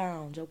your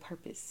sound, your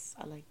purpose.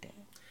 I like that.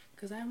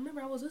 Because I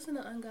remember I was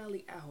listening to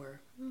Ungodly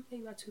Hour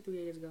maybe about 2-3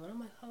 days ago, and I'm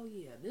like, oh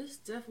yeah, this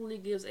definitely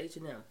gives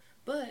H&M.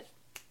 But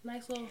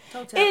nice little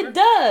toe tapper. It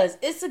does.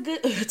 It's a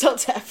good toe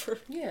tapper.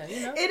 Yeah,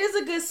 you know. It is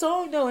a good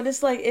song though, and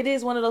it's like, it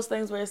is one of those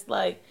things where it's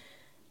like,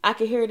 I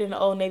can hear it in the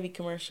Old Navy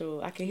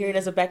commercial. I can hear it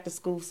as a back to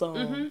school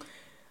song.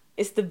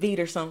 It's the beat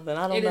or something.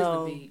 I don't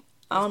know. It is the beat.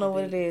 I don't know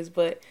what it is,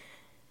 but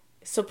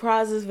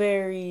Surprise is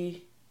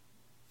very.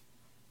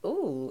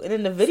 Ooh, and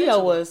then the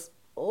video was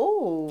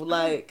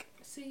like.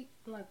 See,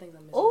 a lot of things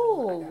I'm missing.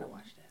 I gotta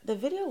watch that. The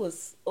video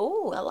was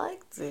I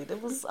liked it.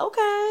 It was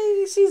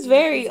okay. She's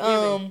very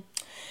and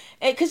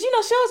because she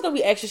always gonna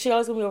be extra. She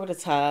always gonna be over the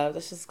top.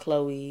 That's just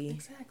Chloe.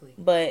 Exactly.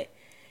 But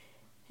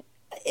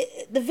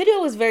the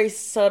video was very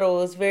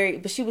subtle.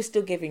 But she was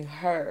still giving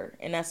her,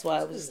 and that's why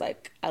I was just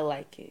like, I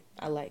like it.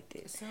 I liked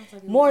it. Sounds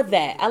like more of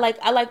that. I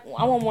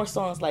want more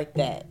songs like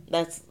that.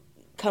 That's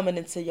coming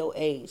into your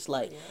age,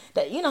 like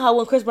that. You know how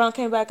when Chris Brown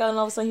came back out and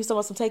all of a sudden he was talking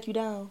about some Take You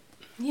Down.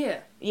 Yeah.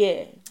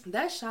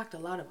 That shocked a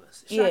lot of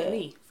us. It shocked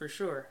me for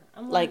sure.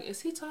 I'm like,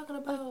 is he talking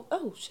about?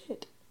 Oh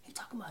shit. He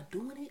talking about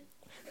doing it?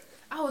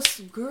 I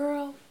was,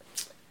 girl.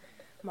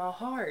 My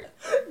heart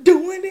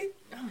doing it.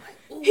 I'm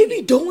like, ooh. He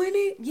be doing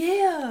it.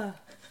 Yeah.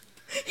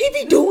 He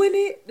be doing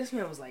it. This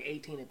man was like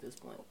 18 at this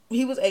point.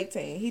 He was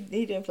 18. He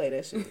didn't play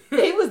that shit.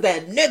 He was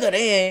that nigga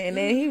then, and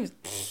then he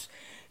was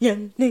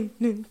young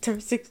nigga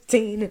turned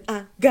 16, and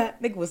I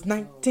got nigga was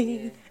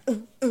 19.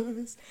 Oh,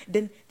 yeah.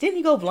 Then didn't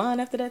he go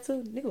blind after that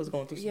too? Nigga was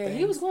going through some things.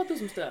 He was going through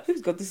some stuff. He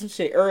was going through some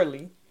shit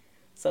early.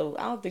 So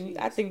I think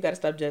we gotta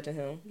stop judging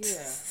him.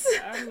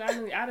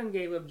 Yeah, I didn't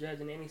gave up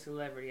judging any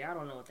celebrity. I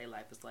don't know what their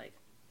life is like.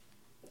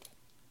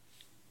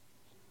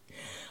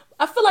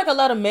 I feel like a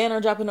lot of men are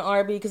dropping the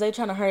R&B because they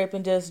trying to hurry up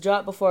and just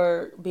drop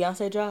before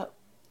Beyonce drop.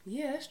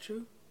 Yeah, that's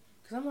true.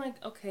 Because I'm like,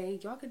 okay,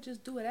 y'all could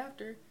just do it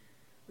after.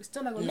 We're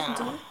still not going to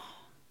listen to it.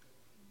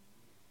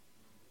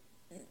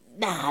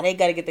 Nah, they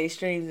got to get their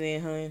streams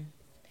in, hun.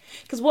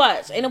 Because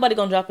watch, ain't nobody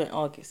going to drop in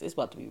August. It's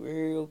about to be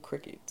real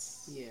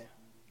crickets. Yeah.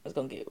 It's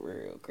going to get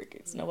real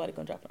crickets. Nobody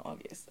going to drop in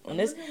August. When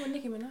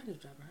Nicki Minaj is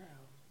dropping her album.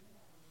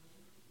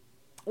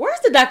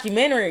 Where's the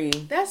documentary?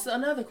 That's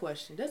another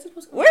question.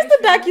 Where's the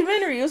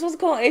documentary? It was supposed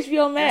to come on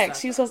HBO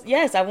Max.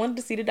 Yes, I wanted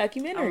to see the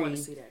documentary. I want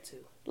to see that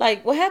too.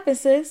 Like, what happened,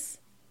 sis?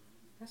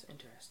 That's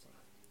interesting.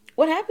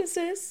 What happened,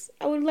 sis?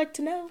 I would like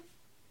to know.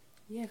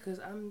 Yeah, because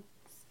I'm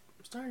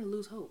starting to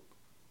lose hope.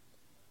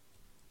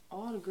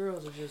 All the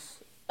girls are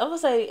just... I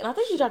was gonna say, and I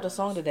think she dropped a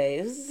song today.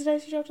 Is this today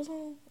she dropped a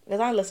song?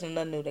 Because I ain't listening to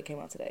nothing new that came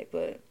out today,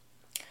 but...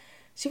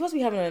 She supposed to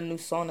be having a new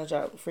song that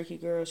dropped, Freaky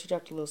Girl. She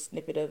dropped a little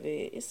snippet of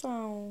it. It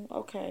sound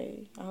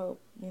okay. I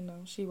hope,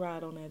 she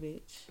ride on that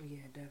bitch.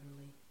 Yeah,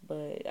 definitely.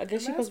 But I guess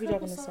she's supposed to be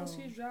dropping a song.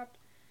 She's dropped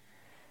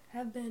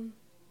have been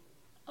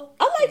okay.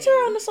 I liked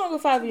her on the song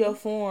with Fabio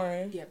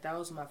Foreign. Yeah, that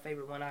was my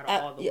favorite one out of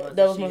all the ones.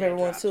 That was my favorite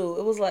one too.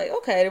 It was like,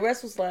 okay, the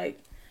rest was like,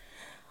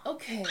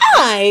 okay.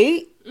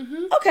 Alright.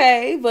 Mm-hmm.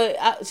 Okay, but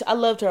I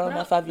loved her on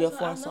that Fabio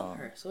Foreign song.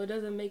 Her, so it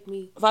doesn't make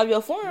me...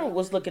 Fabio Foreign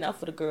was looking out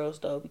for the girls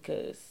though,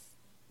 because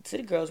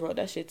City Girls wrote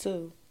that shit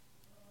too.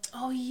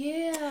 Oh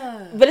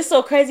yeah. But it's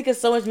so crazy because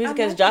so much music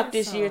has dropped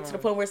this year to the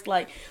point where it's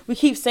like we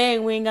keep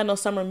saying we ain't got no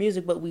summer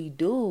music, but we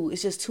do.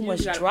 It's just too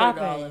much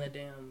dropping. Put it all in a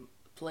damn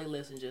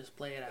playlist and just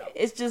play it out.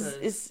 It's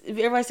just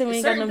everybody saying we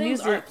ain't got no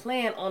music. Aren't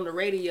playing on the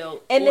radio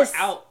and or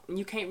out, and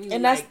you can't really.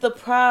 And that's the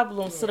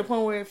problem. To the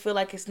point where it feel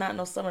like it's not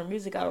no summer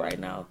music out right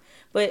now,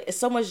 but it's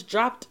so much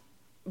dropped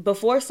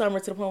before summer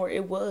to the point where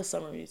it was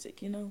summer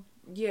music.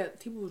 Yeah,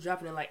 people were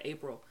dropping in like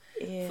April.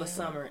 For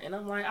summer, and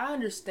I'm like, I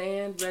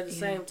understand, but at the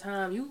same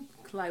time, you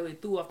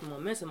like threw off the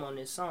momentum on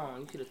this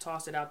song. You could have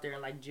tossed it out there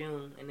in like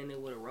June, and then it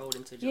would have rolled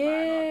into July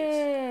and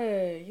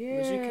August.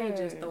 Yeah. But you can't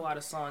just throw out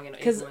a song in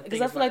April.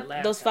 Because I feel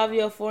like those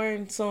Fabio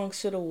Foreign songs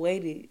should have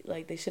waited.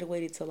 Like they should have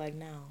waited till like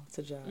now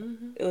to drop.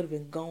 Mm-hmm. It would have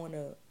been going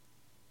up.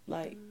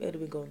 Like it would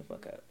have been going the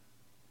fuck up.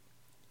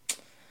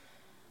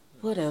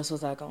 What else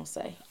was I gonna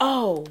say?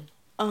 Oh,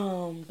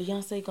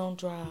 Beyonce gonna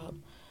drop.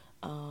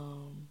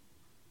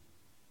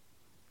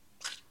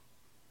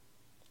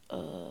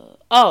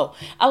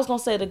 I was gonna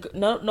say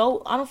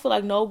no. I don't feel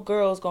like no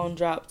girl's gonna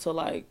drop till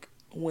like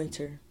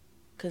winter,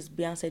 cause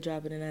Beyonce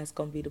dropping and that's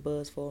gonna be the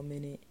buzz for a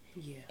minute.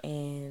 Yeah.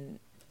 And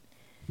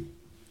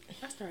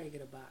I started to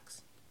get a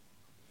box.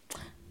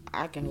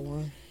 I got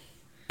one.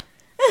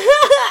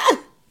 I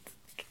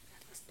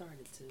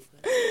started to.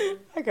 But...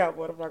 I got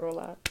one. I'm not gonna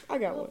lie. I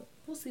got one.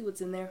 We'll see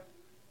what's in there.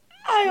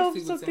 I hope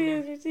so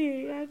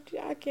too.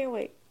 I can't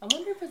wait. I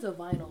wonder if it's a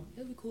vinyl. It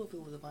would be cool if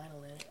it was a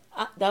vinyl in it.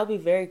 That would be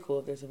very cool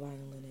if there's a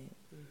vinyl in it.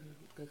 Mm-hmm.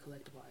 Good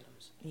collectible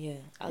items. Yeah,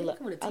 I love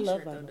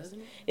vinyls.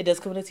 Doesn't it? It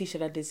does come with a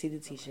t-shirt. I did see the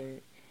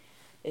t-shirt.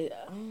 It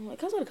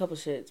comes with a couple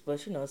shits,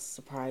 but it's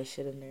surprise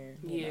shit in there.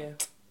 Yeah.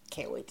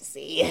 Can't wait to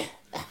see.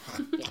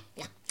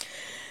 Yeah.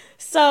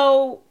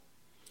 So,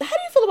 how do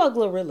you feel about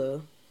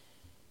Glorilla?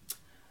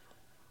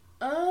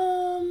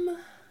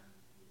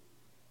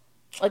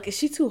 Like, is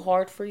she too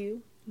hard for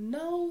you?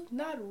 No,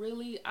 not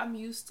really. I'm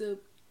used to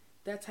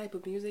that type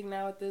of music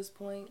now at this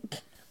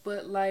point.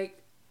 But, like...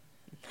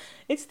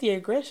 It's the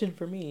aggression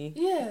for me.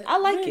 Yeah. I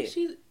like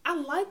it. I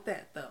like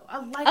that, though.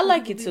 I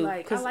like it, too.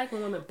 I like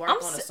when women bark on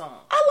a song.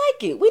 I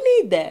like it. We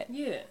need that.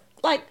 Yeah.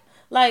 Like,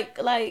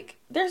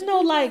 there's no,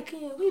 like...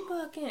 We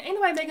bucking. Ain't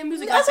nobody making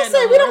music like that. As I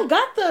said, we don't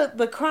got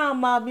the crime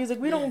mob music.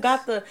 We don't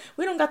got the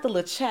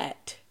little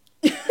chat.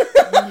 We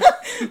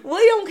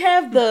don't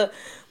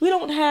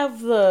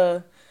have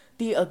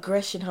the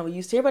aggression how we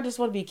used to. Everybody just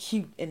want to be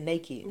cute and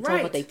naked and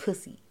talk about they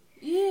pussy.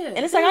 Yeah.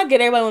 And it's like, I get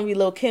everybody want to be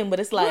Lil' Kim, but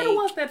it's like... Who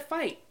wants that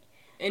fight?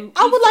 And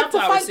I would like to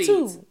fight seeds.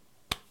 too.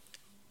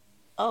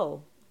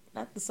 Oh,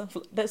 not the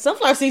sunflower. The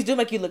sunflower seeds do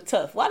make you look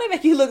tough. Why they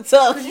make you look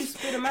tough? Because you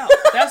spit them out.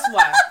 That's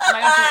why.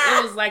 Like I said,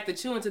 it was like the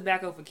chewing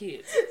tobacco for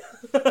kids.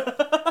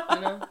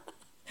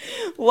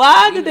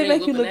 Why did they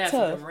make you look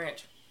tough?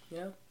 Ranch,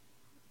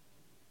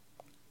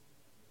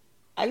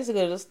 I used to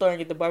go to the store and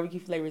get the barbecue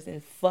flavors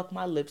and fuck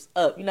my lips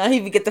up. I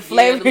even get the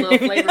flavor. The little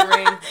flavor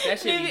ring. That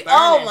shit be burning.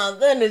 Oh my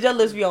goodness, your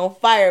lips be on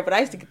fire. But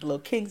I used to get the little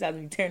Kings out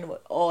and be turning them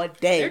up all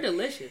day. They're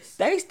delicious.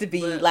 That used to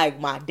be like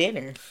my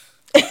dinner.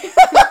 You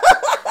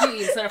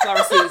eat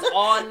sunflower seeds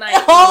all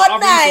night. All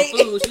night.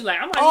 Food. She like,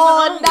 I'm not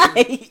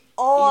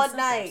all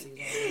night.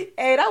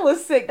 Hey, that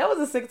was sick. That was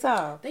a sick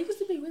time. They used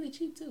to be really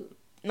cheap too.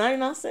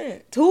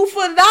 99¢. 2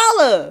 for $1.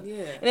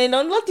 Yeah. And then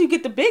don't let you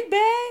get the big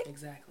bag.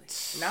 Exactly.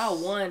 Now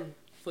 1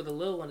 for the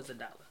little one is $1.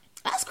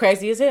 That's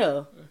crazy as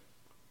hell.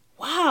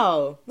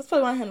 Wow. That's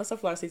probably why I had no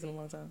sunflower seeds in a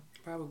long time.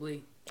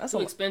 Probably. That's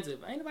too expensive.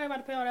 Ain't nobody about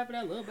to pay all that for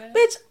that little bag.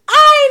 Bitch,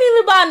 I ain't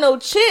even buy no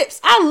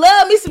chips. I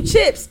love me some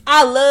chips.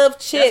 I love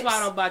chips. That's why I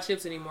don't buy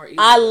chips anymore either.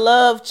 I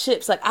love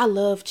chips. Like, I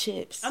love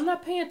chips. I'm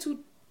not paying two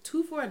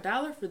for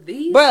 $1 for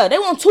these. Bruh, they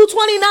want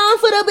 $2.29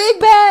 for the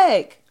big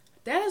bag.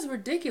 That is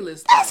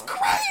ridiculous. That's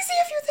crazy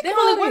if you think they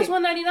about only it.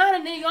 worth $1.99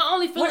 and then you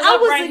only fill when it up I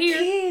was right a here.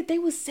 kid, they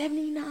was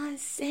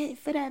 79¢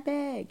 for that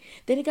bag.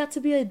 Then it got to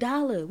be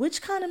 $1,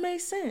 which kind of made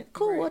sense.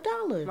 Cool, Right.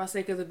 $1. I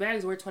say because the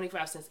bags were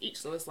 25 cents each,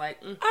 so it's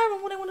like. I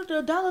remember when they wanted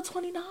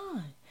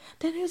 $1.29.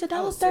 Then here's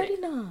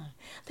 $1.39.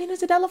 Then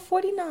here's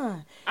 $1.49.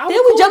 Then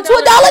we jumped to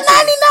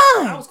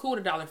 $1.99. I was cool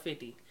to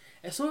 $1.50.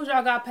 As soon as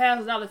y'all got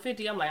past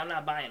 $1.50, I'm like, I'm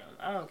not buying them.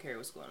 I don't care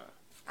what's going on.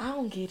 I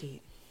don't get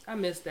it. I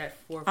missed that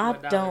 $4 for I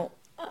 $1. don't.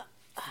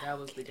 That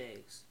was the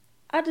days.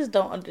 I just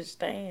don't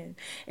understand.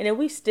 And then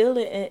we still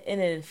in an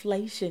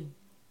inflation.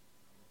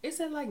 It's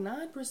at like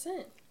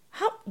 9%.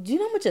 How do you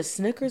know how much a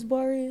Snickers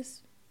bar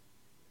is?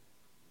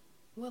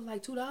 What,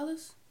 like $2?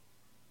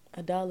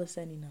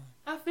 $1.79.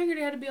 I figured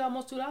it had to be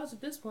almost $2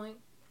 at this point.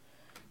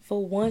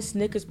 For one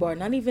Snickers bar,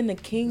 not even the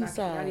king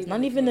size,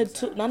 not even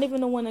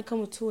the one that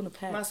comes with 2 in a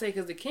pack. I say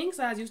because the king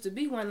size used to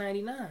be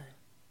 $1.99,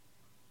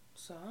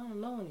 so I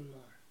don't know anymore.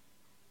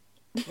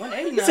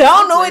 $1.89. So I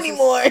don't know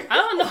anymore. I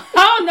don't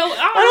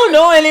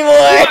know anymore. We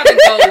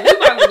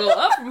about to go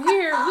up from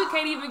here. We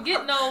can't even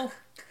get no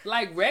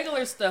like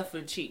regular stuff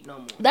for cheap no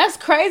more. That's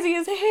crazy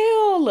as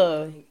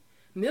hell.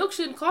 Milk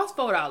shouldn't cost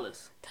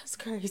 $4. That's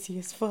crazy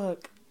as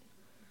fuck.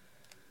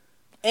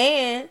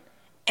 And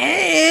we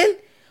ain't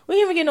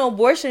even get no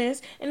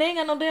abortions, and they ain't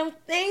got no damn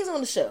things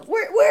on the shelf.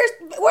 Where's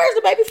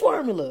the baby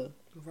formula?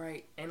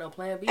 Right. Ain't no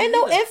Plan B. Ain't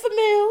no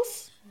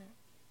Enfamils.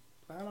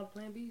 Find out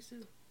Plan B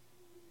too.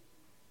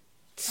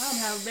 I'm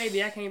having a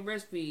baby. I can't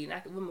breastfeed.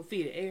 I can with my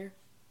feet in air.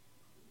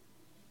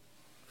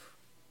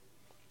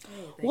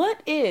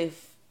 What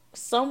if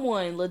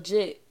someone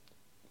legit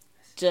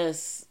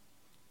just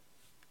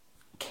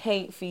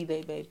can't feed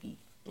their baby?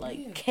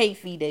 Like, can't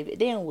feed their baby.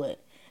 Damn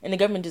what? And the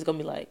government just gonna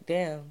be like,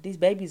 damn, these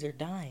babies are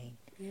dying.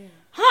 Yeah.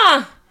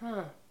 Huh?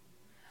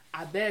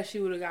 I bet she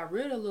would have got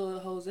rid of little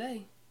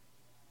Jose.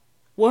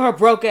 With her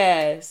broke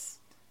ass.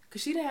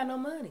 Because she didn't have no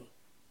money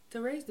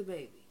to raise the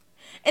baby.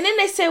 And then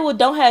they say, well,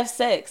 don't have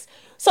sex.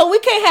 So we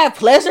can't have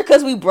pleasure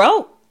because we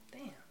broke?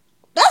 Damn.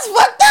 That's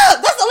fucked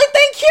up. That's the only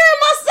thing curing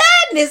my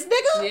sadness,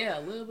 nigga. Yeah,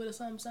 a little bit of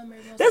something.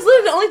 That's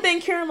literally the only thing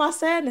curing my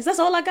sadness. That's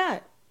all I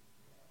got.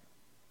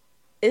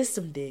 It's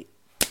some dick.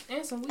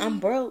 And some weed. I'm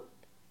broke.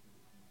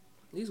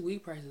 These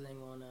weed prices ain't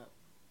going up.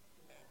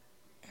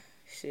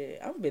 Shit,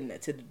 I've been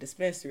to the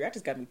dispensary. I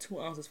just got me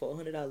 2 ounces for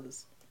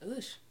 $100.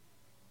 Ush.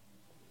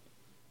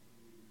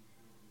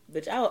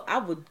 Bitch, I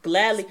would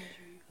gladly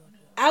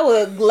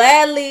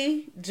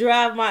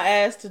drive my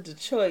ass to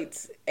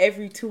Detroit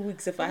every 2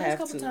 weeks if I have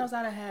to. A couple times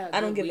I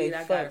don't give weed, a I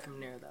fuck. got it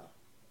from there though.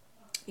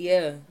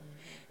 Yeah.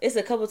 It's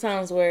a couple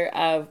times where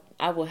I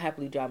will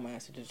happily drive my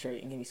ass to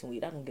Detroit and give me some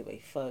weed. I don't give a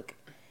fuck.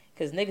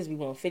 Because niggas be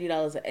wanting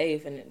 $50 an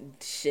eighth and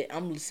shit.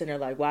 I'm sitting there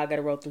like, why I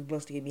gotta roll 3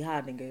 blunts to get me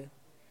high, nigga?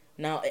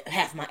 Now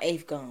half my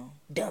eighth gone.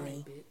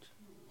 Dummy. Bitch.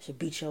 Should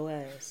beat your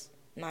ass.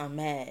 Now I'm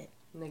mad.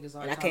 Niggas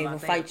and I can't even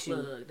fight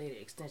you. They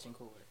the extension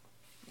cord.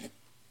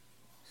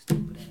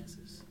 Stupid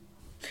asses.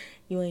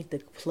 You ain't the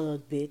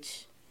plug,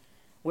 bitch.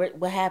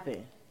 What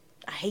happened?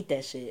 I hate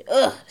that shit.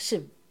 Ugh,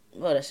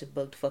 that shit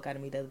bugged the fuck out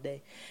of me the other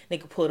day.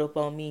 Nigga pulled up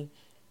on me,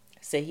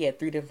 said he had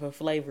 3 different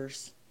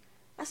flavors.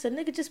 I said,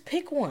 nigga, just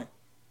pick one.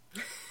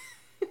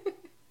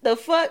 The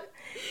fuck?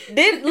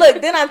 Then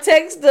I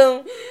text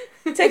him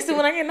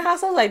when I get in the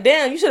house. I was like,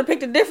 damn, you should have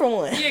picked a different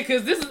one. Yeah,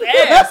 because this is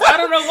ass. I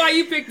don't know why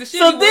you picked the shitty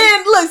one. So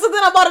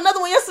then I bought another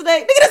one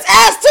yesterday. Nigga, that's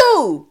ass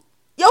too.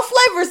 Your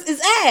flavors is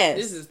ass.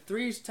 This is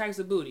 3 types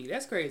of booty.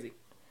 That's crazy.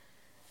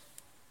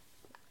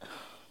 I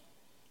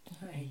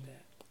hate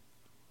that.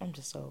 I'm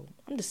just so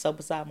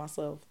beside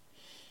myself.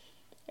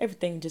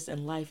 Everything just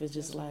in life is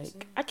just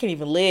like, I can't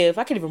even live.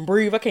 I can't even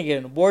breathe. I can't get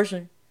an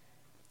abortion.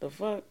 The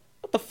fuck?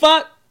 What the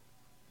fuck?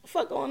 What the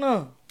fuck going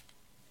on?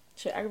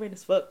 Shit aggravating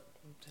as fuck.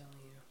 I'm telling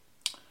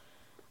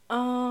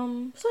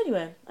you. So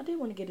anyway, I did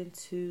want to get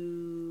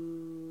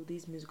into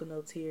these musical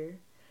notes here.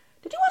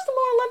 Did you watch the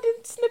Lauren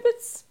London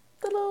snippets?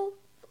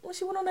 When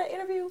she went on that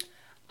interview?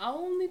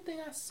 Only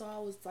thing I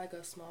saw was like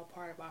a small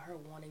part about her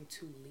wanting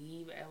to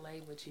leave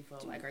LA, but she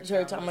felt like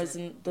her time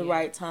wasn't the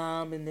right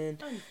time, and then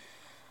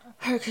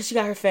because she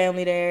got her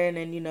family there, and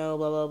then blah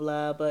blah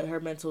blah. But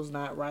her mental's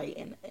not right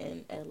in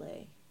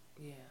LA.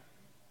 Yeah.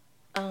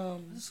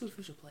 It's a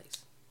superficial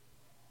place.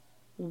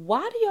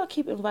 Why do y'all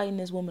keep inviting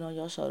this woman on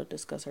your show to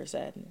discuss her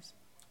sadness?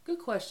 Good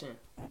question.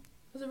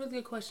 That's a really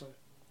good question.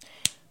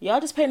 Y'all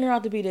just painting her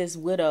out to be this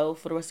widow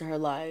for the rest of her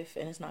life,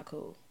 and it's not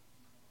cool.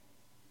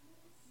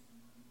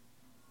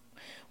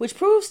 Which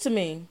proves to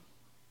me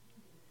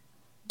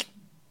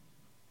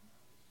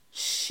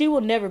she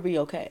will never be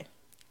okay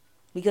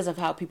because of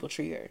how people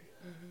treat her.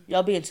 Mm-hmm.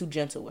 Y'all being too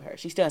gentle with her.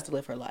 She still has to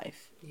live her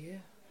life. Yeah.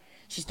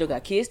 She still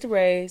got kids to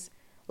raise.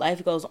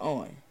 Life goes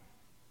on.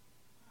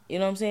 You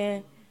know what I'm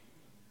saying?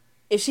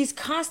 If she's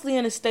constantly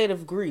in a state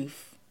of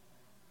grief,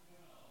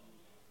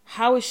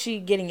 how is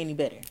she getting any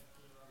better?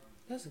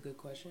 That's a good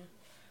question.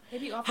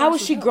 How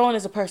is she growing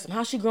as a person?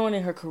 How is she growing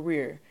in her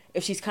career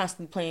if she's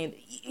constantly playing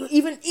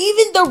even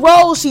the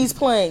role she's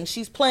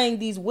playing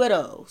these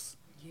widows.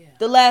 Yeah.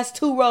 The last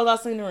 2 roles I've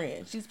seen her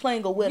in, she's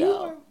playing a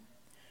widow.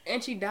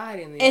 And she died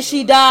in the. And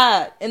she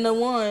died in the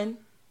one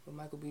with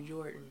Michael B.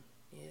 Jordan.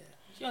 Yeah,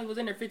 she only was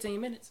in there 15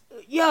 minutes.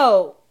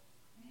 Yo,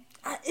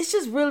 it's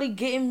just really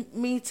getting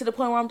me to the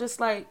point where I'm just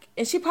like,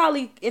 and she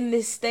probably in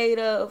this state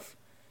of,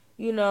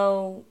 you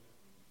know,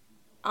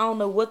 I don't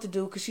know what to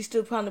do because she's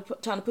still trying to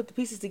put the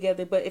pieces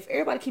together. But if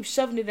everybody keeps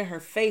shoving it in her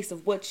face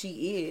of what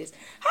she is,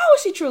 how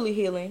is she truly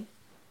healing?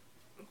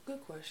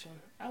 Good question.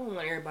 I wouldn't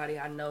want everybody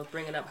I know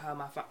bringing up how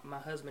my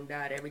husband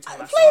died every time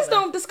I saw Please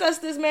don't discuss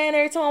this man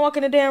every time I walk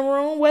in the damn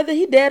room, whether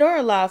he dead or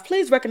alive.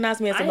 Please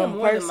recognize me as a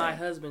normal person. I am more than my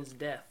husband's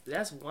death.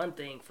 That's one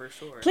thing for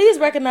sure. Please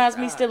recognize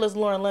me still as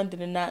Lauren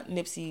London and not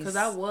Nipsey's. Because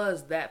I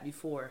was that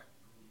before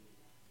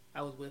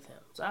I was with him.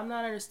 So I'm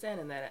not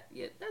understanding that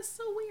yet. That's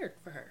so weird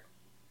for her.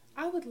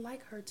 I would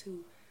like her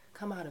to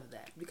come out of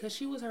that because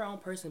she was her own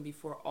person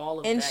before all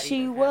of that. And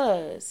she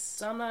was.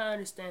 So I'm not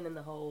understanding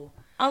the whole.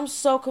 I'm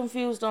so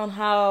confused on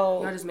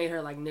how. Y'all just made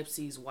her like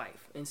Nipsey's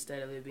wife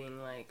instead of it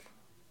being like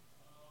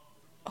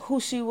who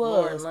she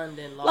was. Lauren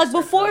London. Like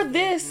before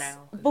this,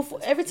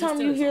 every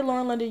time you hear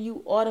Lauren London,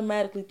 you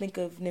automatically think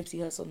of Nipsey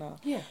Hussle now.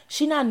 Yeah.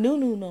 She not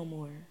Nunu no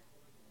more.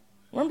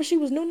 Remember she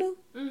was Nunu?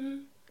 Mm-hmm.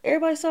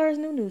 Everybody saw her as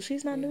Nunu.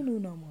 She's not Nunu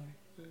no more.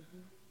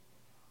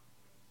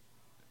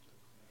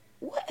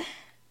 What?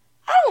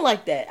 I don't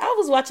like that. I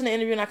was watching the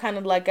interview and I kind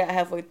of like got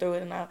halfway through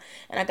it and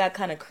I got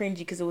kind of cringy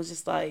because it was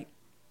just like,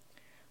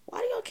 why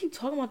do y'all keep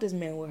talking about this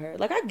man with her?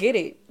 Like, I get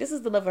it. This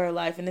is the love of her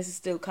life and this is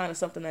still kind of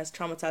something that's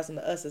traumatizing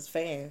to us as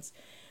fans.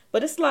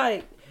 But it's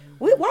like,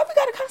 why we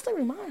gotta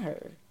constantly remind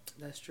her?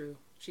 That's true.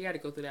 She had to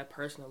go through that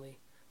personally.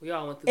 We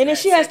all went through that. And then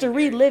she has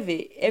secondary. to relive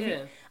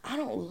it. I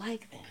don't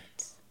like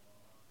that.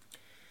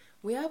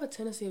 We have a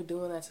tendency of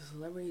doing that to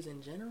celebrities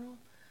in general.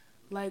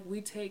 Like,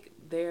 we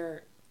take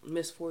their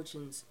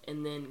misfortunes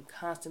and then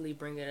constantly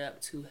bring it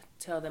up to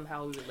tell them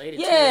how we related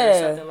to it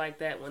or something like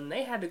that when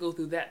they had to go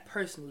through that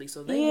personally,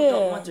 so they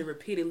don't want to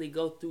repeatedly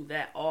go through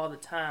that all the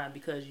time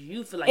because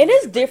you feel like it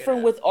is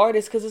different with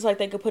artists because it's like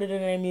they could put it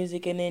in their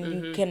music and then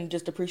you can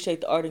just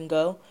appreciate the art and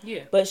go.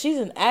 But she's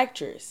an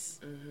actress.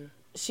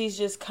 She's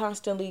just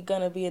constantly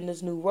gonna be in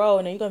this new role,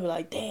 and then you're gonna be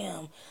like,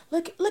 "Damn,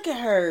 look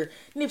at her,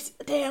 Nipsey.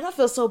 Damn, I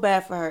feel so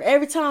bad for her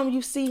every time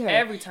you see her.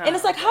 Every time, and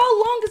it's like, how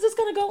long is this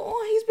gonna go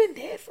on? He's been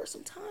dead for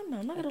some time now.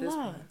 I'm not gonna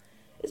lie,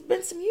 it's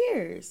been some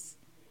years.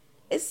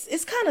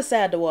 It's kind of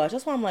sad to watch.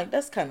 That's why I'm like,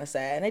 that's kind of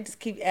sad. And they just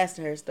keep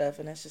asking her stuff,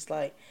 and it's just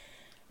like,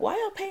 why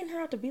y'all painting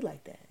her out to be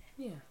like that?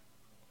 Yeah,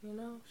 you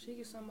know, she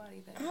gets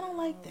somebody that I don't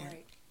like that.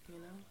 Right, you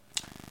know,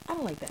 I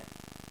don't like that.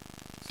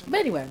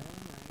 But anyway,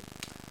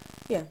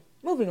 yeah.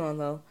 Moving on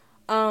though,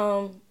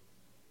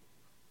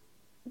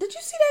 did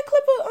you see that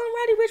clip of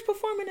Roddy Ricch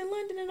performing in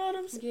London and all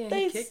them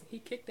things? He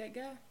kicked that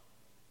guy.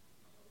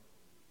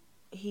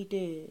 He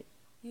did.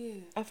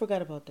 Yeah, I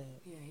forgot about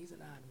that. Yeah, he's an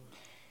odd one.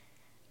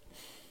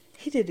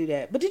 He did do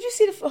that, but did you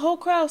see the whole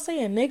crowd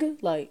saying "nigga"?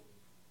 Like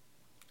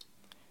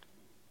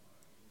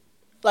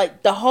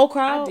the whole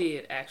crowd. I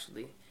did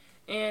actually,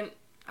 and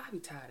I'd be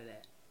tired of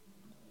that.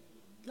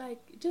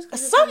 Like just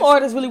some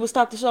artists really would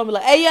stop the show and be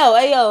like, "Hey yo,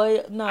 hey yo, hey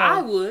yo." No,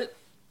 I would.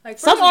 Like,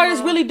 some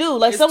artists really do.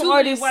 Like some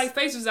artists, white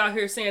faces out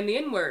here saying the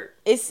N-word.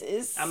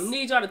 It's. I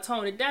need y'all to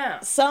tone it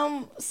down.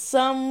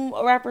 Some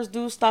rappers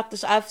do stop the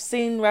show. I've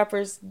seen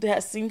rappers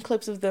have seen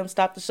clips of them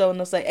stop the show and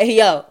they'll say, "Hey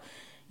yo,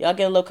 y'all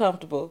get a little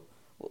comfortable.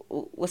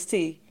 What's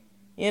tea?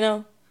 You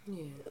know?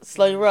 Yeah.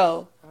 Slow your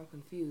roll. I'm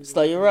confused.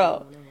 Slow your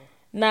roll."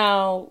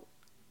 Now,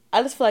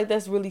 I just feel like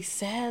that's really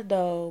sad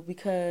though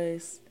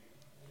because.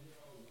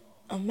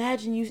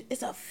 Imagine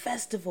it's a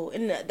festival,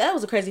 and that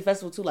was a crazy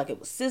festival too. Like it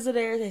was SZA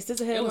there,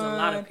 SZA headline. It was a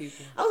lot of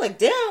people. I was like,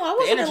 damn, I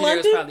wasn't in London. The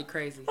energy there was probably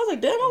crazy. I was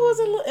like, damn, I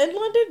wasn't in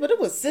London, but it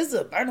was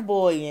SZA, Burna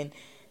Boy,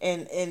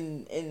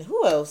 and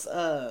who else?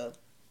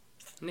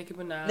 Nicki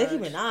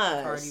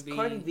Minaj,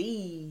 Cardi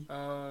B.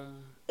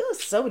 It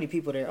was so many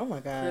people there. Oh my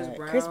god,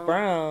 Chris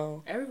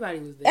Brown. Everybody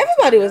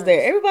was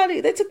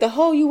there. They took the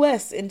whole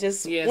U.S. and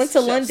just went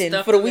to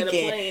London for the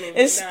weekend.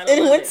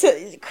 And went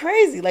to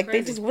crazy. Like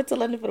they just went to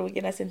London for the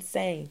weekend. That's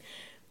insane.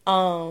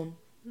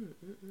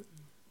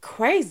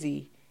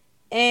 Crazy.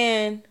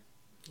 And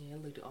yeah,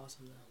 it looked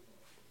awesome though.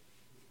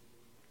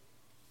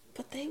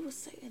 But they was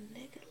saying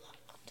nigga.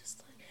 I'm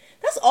just like,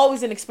 that's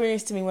always an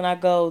experience to me when I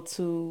go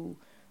to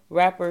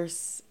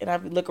rappers and I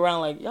look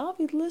around like y'all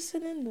be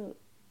listening to.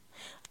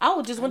 I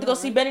went to go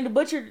see Benny the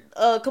Butcher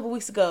a couple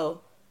weeks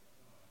ago.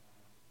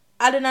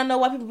 I did not know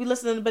why people be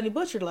listening to Benny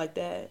Butcher like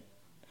that.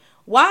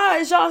 Why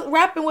is y'all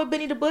rapping with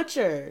Benny the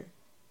Butcher?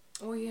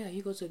 Oh yeah,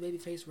 you go to a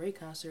Babyface Ray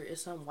concert,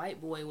 it's some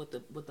white boy with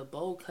the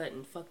bowl cut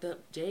and fucked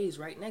up J's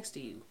right next to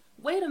you.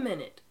 Wait a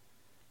minute.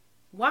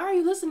 Why are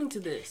you listening to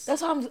this?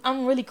 That's why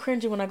I'm really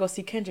cringing when I go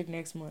see Kendrick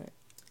next month.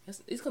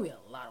 It's gonna be a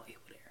lot of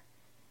people there.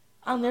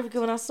 I'll never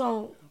forget when I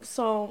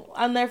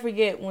I'll never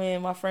forget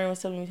when my friend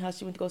was telling me how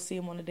she went to go see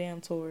him on the damn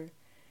tour,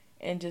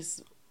 and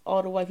just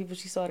all the white people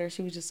she saw there,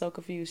 she was just so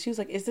confused. She was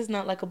like, "Is this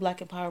not like a Black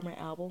empowerment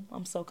album?"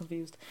 I'm so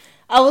confused.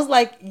 I was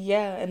like,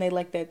 "Yeah," and they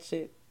like that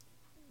shit.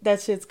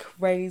 That shit's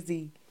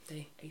crazy.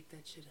 They ate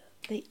that shit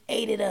up. They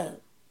ate it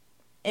up,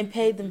 and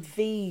paid them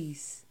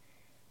fees.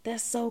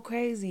 That's so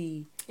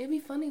crazy. It'd be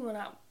funny when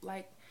I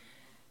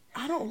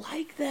don't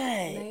like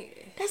that.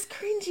 That's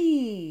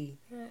cringy.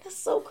 That's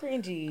so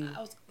cringy.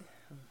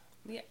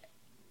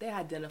 They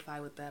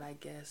identify with that, I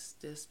guess,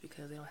 just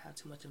because they don't have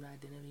too much of an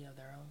identity of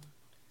their own.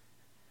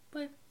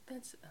 But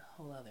that's a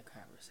whole other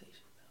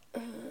conversation,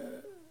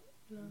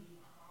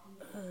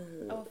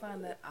 though. I would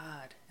find that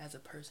odd as a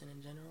person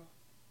in general.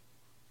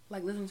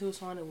 Like, listening to a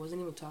song that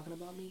wasn't even talking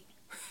about me.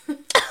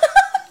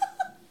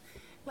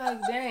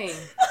 Like, dang.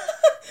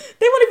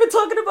 They weren't even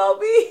talking about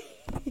me.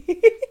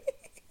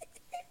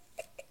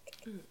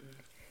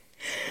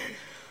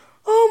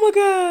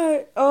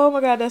 Oh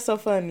my god, that's so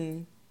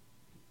funny.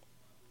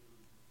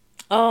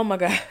 Oh my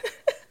god.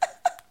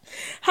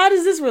 How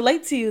does this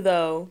relate to you,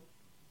 though?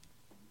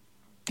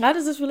 How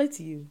does this relate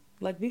to you?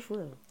 Like, be for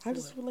real. How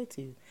does this relate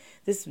to you?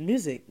 This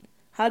music.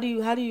 How do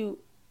you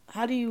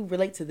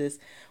relate to this?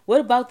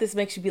 What about this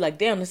makes you be like,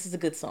 damn, this is a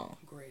good song?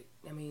 Great.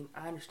 I mean,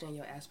 I understand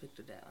your aspect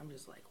of that. I'm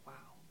just like, wow.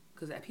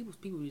 Because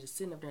people be just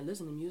sitting up there and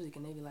listening to music,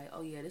 and they be like,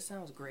 oh yeah, this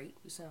sounds great.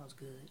 This sounds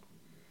good.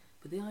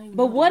 But they don't even.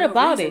 But what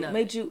about it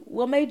made you?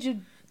 What made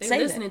you say that? They're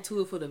listening to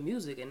it for the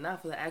music and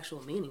not for the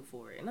actual meaning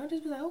for it. And I'll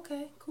just be like,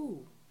 okay,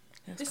 cool.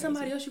 That's There's crazy.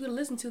 Somebody else you could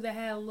listen to that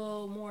had a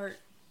little more.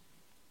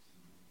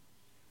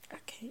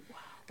 Okay, wow.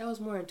 That was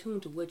more in tune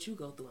to what you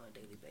go through on a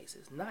daily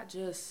basis, not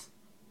just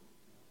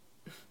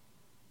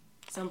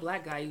some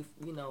black guy you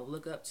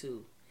look up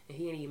to and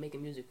he ain't even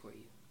making music for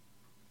you.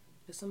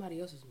 It's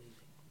somebody else's music.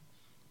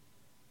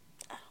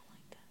 I don't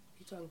like that.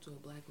 You talking to a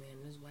black man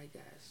and this white guy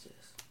is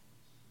just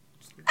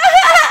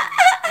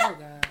oh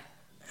god.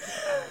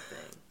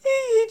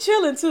 He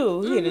chilling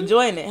too. He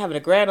enjoying it, having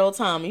a grand old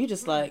time. And you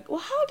just like, well,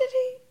 how did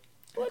he?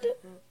 What did?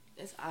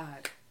 It's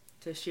odd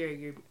to share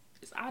your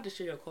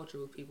culture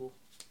with people,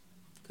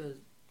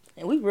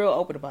 and we real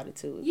open about it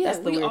too. Yeah,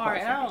 we are,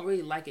 and I don't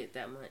really like it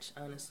that much.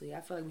 Honestly,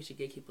 I feel like we should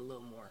gatekeep a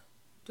little more,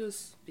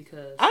 just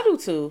because. I do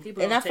too,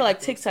 and I feel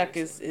like TikTok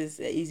is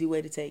an easy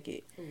way to take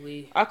it.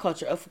 Our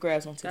culture up for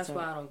grabs on TikTok. That's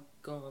why I don't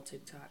go on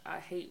TikTok. I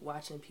hate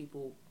watching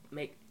people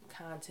make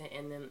content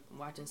and then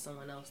watching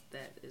someone else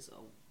that is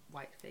a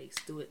white face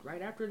do it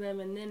right after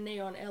them, and then they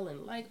on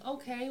Ellen. Like,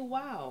 okay,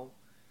 wow,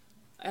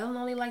 Ellen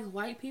only likes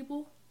white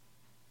people.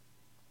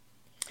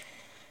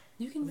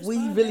 We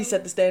really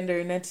set the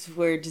standard, and that's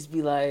where it just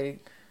be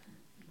like,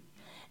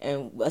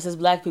 and us as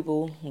black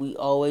people, we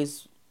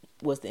always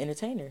was the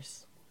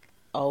entertainers.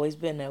 Always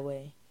been that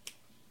way.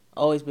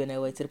 Always been that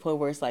way, to the point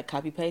where it's like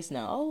copy paste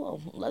now. Oh,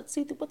 let's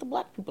see what the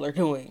black people are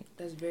doing.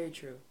 That's very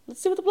true.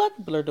 Let's see what the black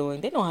people are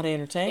doing. They know how to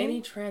entertain.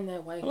 Any trend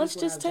that white people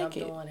have jumped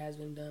on has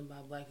been done by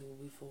black people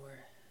before.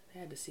 They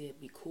had to see it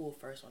be cool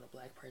first on a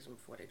black person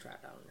before they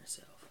dropped out on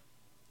themselves,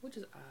 which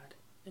is odd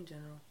in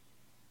general.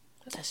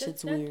 That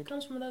shit's weird. That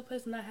comes from another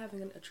place not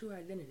having a true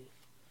identity.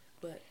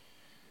 But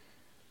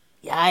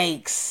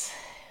yikes,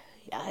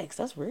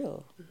 that's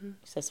real. Mm-hmm. You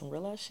said some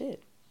real ass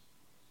shit.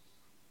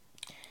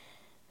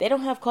 They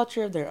don't have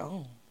culture of their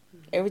own.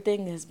 Mm-hmm.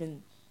 Everything has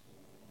been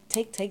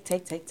take. I'm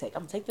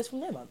gonna take this from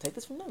them. I'm gonna take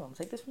this from them. I'm gonna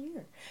take this from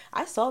here.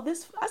 I saw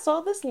this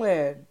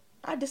land.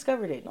 I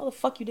discovered it. No, the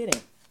fuck you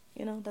didn't.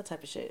 That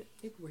type of shit.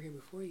 People were here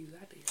before you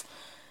got there.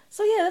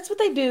 So yeah, that's what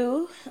they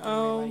do.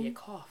 Everybody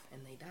coughed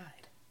and they died.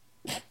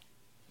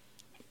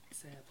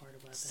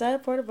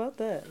 Sad part about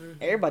that.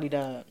 Mm-hmm.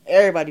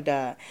 Everybody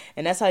died.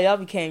 And that's how y'all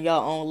became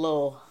y'all own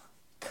little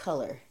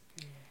color.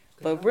 Yeah,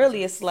 but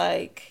really, it's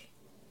like,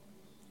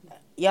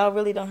 y'all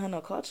really don't have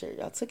no culture.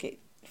 Y'all took it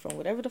from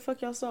whatever the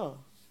fuck y'all saw.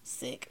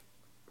 Sick.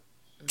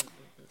 Mm-hmm.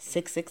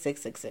 Sick.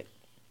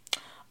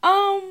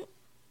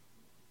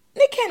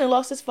 Nick Cannon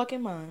lost his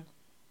fucking mind.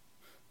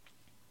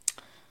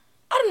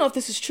 I don't know if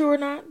this is true or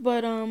not,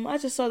 but I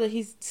just saw that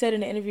he said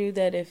in an interview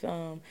that if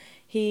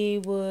he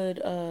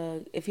would,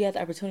 if he had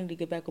the opportunity to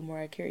get back with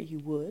Mariah Carey, he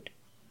would.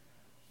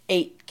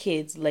 8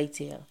 kids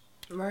later.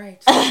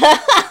 Right.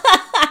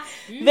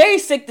 Very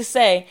sick to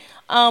say.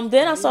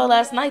 Then I saw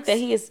last night that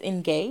he is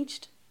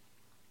engaged.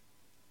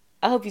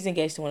 I hope he's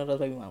engaged to one of those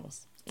baby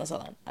mamas. That's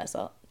all I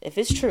saw. If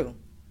it's true.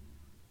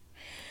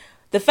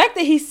 The fact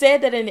that he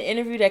said that in the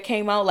interview that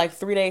came out like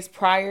 3 days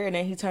prior, and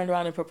then he turned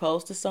around and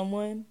proposed to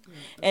someone,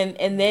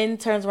 and then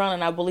turns around,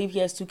 and I believe he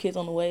has 2 kids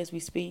on the way as we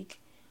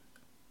speak.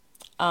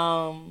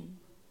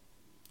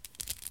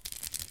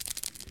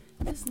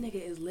 This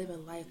nigga is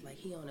living life like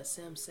he on a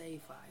Sim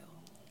save file.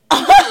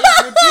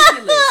 It's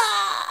ridiculous.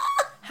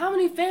 How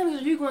many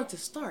families are you going to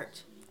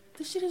start?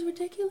 This shit is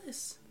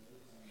ridiculous.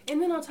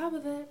 And then on top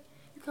of that,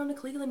 you come to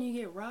Cleveland and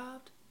you get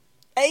robbed.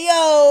 Hey,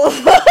 yo.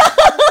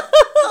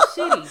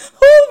 Shitty.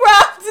 Who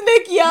robbed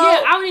Nick, yo?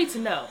 Yeah, I need to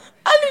know.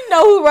 I didn't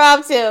know who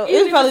robbed him.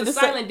 It was probably the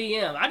silent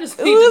DM. I just.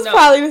 It was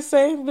probably the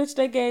same bitch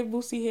that gave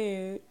Boosie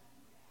head.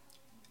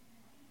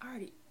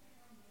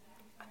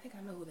 I think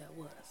I know who that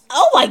was.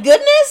 Oh my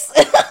goodness!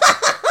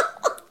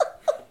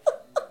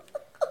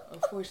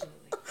 Unfortunately.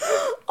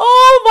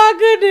 Oh my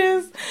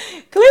goodness!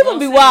 Cleveland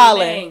be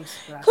wildin'.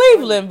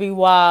 Cleveland be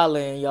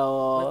wildin',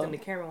 y'all. I looked in the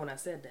camera when I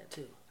said that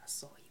too. I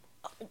saw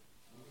you.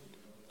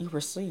 You were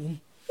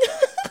seen.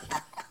 I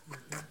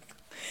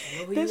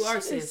know who you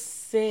are, sis.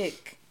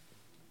 Sick.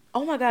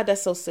 Oh my god,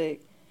 that's so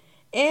sick.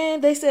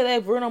 And they said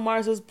that Bruno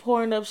Mars was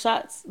pouring up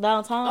shots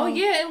downtown. Oh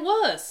yeah, it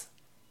was.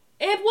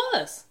 It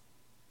was.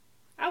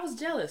 I was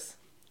jealous.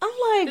 I'm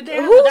like,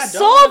 who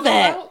saw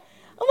that? I'm like,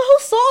 who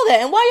saw that?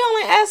 And why y'all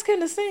ain't ask him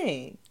to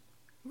sing?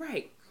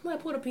 Right. Why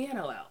pull the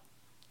piano out?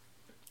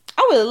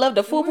 I would have loved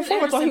a full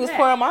performance while he was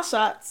pouring my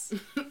shots.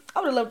 I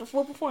would have loved a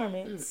full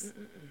performance.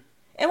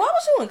 And why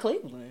was you in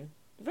Cleveland?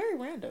 Very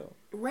random.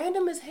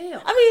 Random as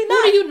hell. I mean,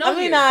 who do you know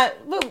here?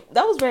 But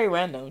that was very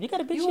random. You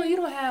got a bitch here? You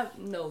don't have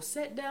no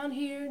set down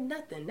here,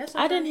 nothing.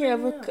 I didn't hear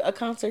of a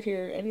concert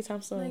here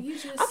anytime soon. Like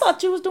I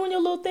thought you was doing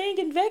your little thing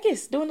in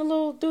Vegas, doing a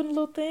little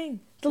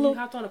thing. You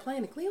hopped on a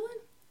plane to Cleveland?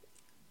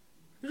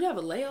 Did you have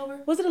a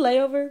layover? Was it a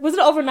layover? Was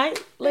it an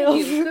overnight layover?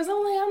 Because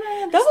I'm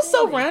not. That was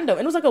so random.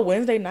 It was like a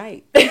Wednesday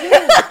night. Yeah,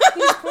 he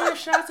was pouring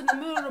shots in the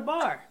middle of the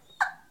bar.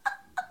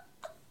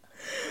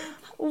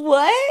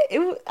 What?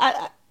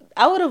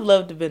 I would have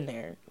loved to have been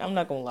there. I'm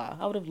not gonna lie.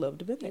 I would have loved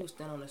to have been there. He was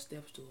standing on a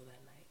step stool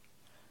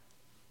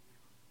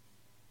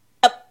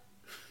that night.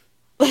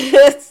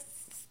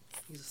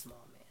 He's a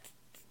small man.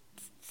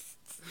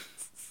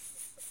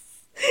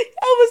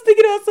 I was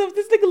thinking about something.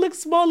 This nigga looks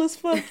small as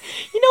fuck.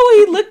 You know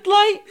what he looked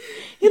like?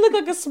 He looked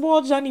like a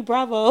small Johnny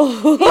Bravo.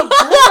 He does.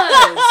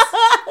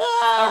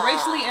 A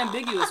racially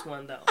ambiguous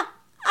one, though.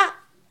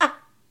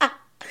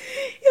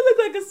 He looked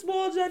like a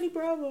small Johnny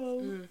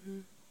Bravo. Mm-hmm.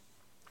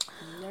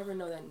 You never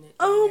know that.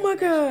 Oh my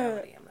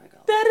god,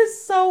 that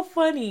is so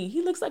funny.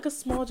 He looks like a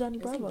small Johnny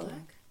Bravo. Is he black?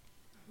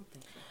 I don't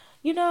think so.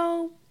 You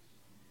know,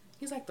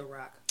 he's like The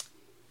Rock.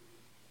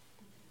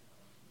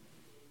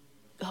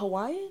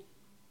 Hawaiian?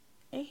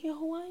 Ain't he a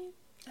Hawaiian?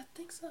 I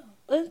think so.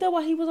 Isn't that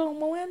why he was on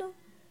Moana?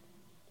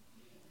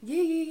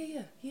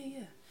 Yeah.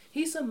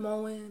 He's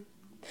Samoan.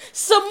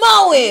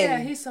 Yeah,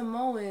 he's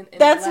Samoan. And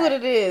that's black. what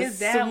it is. His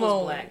dad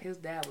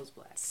was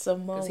black.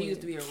 Samoan. Because he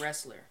used to be a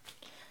wrestler.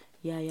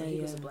 Yeah.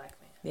 He was a black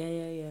man.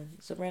 Yeah.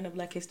 It's a random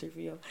black history for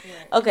you.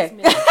 Right. Okay.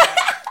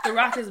 The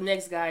Rock is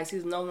mixed, guys.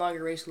 He's no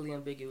longer racially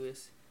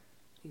ambiguous.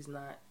 He's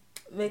not.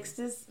 Mixed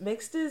is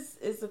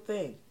the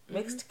thing.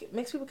 Mm-hmm.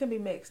 Mixed people can be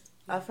mixed.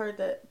 I've heard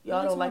that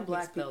y'all don't like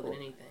black mixed people. than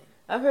anything.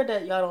 I've heard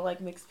that y'all don't like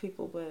mixed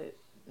people, but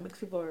mixed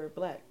people are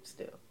black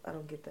still. I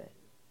don't get that.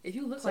 If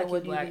you look like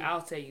you're black,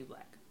 I'll say you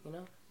black. You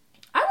know.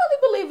 I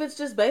really believe it's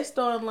just based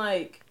on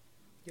like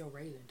your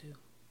raising too.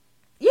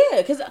 Yeah,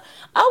 because I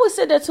always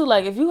said that too.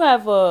 Like if you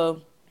have a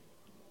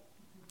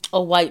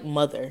white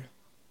mother.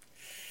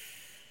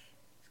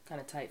 It's kind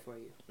of tight for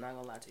you. Not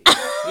gonna lie to you.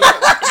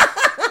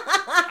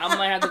 I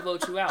might have to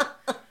vote you out.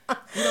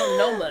 You don't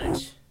know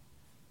much.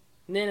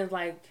 And then it's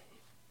like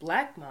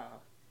black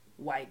mom,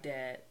 white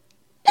dad.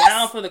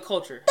 Down for the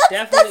culture.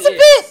 Definitely that's a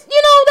bit,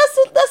 you know,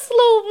 that's a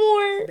little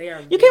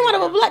more. You came out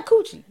of a black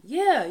coochie.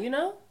 Yeah, you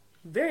know,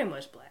 very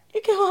much black.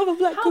 You came out of a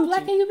black coochie. How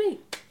black can you be?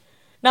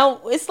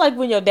 Now, it's like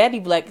when your daddy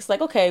black, it's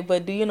like, okay,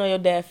 but do you know your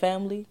dad's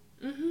family?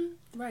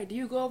 Mm-hmm. Right. Do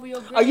you go over your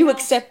grandma? Are you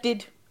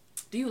accepted?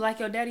 Do you like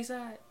your daddy's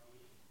side?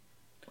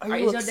 Are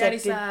you accepted? Your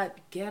daddy's side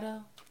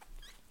ghetto?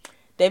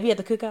 They be at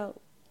the cookout?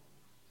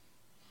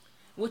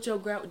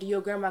 Do your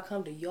grandma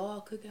come to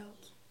y'all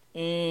cookouts?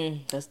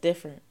 That's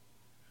different.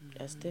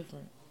 That's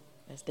different.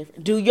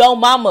 Do your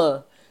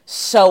mama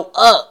show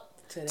up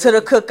to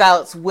the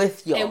cookouts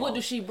with y'all? And what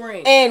does she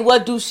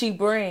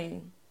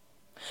bring?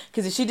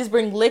 Because if she just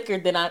bring liquor,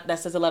 then that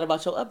says a lot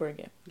about your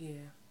upbringing.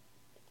 Yeah.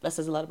 That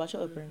says a lot about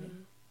your upbringing.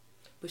 Mm-hmm.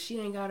 But she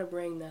ain't got to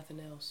bring nothing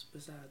else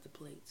besides the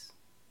plates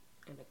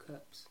and the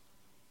cups.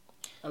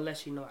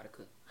 Unless she know how to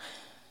cook.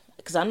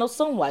 Because I know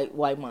some white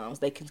moms,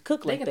 they can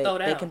cook like that.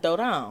 They can throw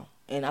down.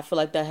 And I feel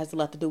like that has a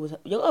lot to do with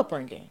your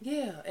upbringing.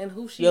 Yeah, and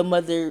your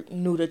mother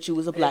knew that you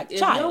was a black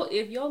child.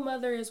 If your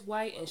mother is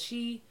white and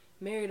she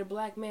married a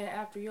black man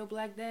after your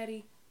black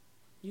daddy,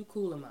 you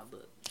cool in my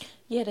book.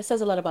 Yeah, that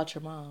says a lot about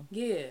your mom.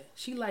 Yeah,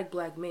 she like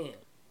black men.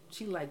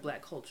 She like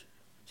black culture.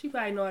 She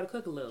probably know how to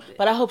cook a little bit.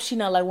 But I hope she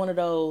not like one of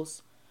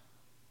those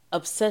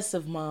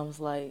obsessive moms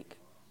like,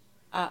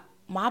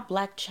 my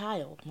black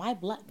child, my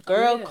black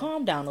girl. Yeah,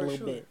 calm down a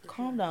little bit.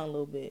 Calm down a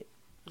little bit.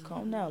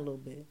 Calm down a little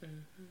bit.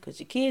 Because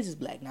your kids is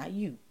black, not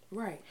you.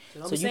 Right.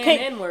 So you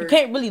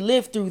can't really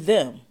live through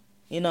them.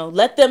 You know,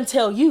 let them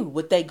tell you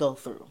what they go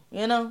through.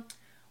 You know.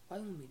 Why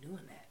wouldn't we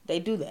doing that? They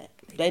do that.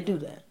 They do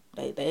that.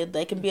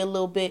 They can be a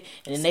little bit,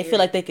 and then they feel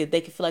like they could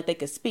feel like they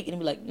could speak and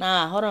be like,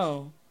 nah, hold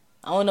on,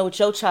 I want to know what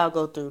your child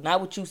go through, not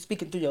what you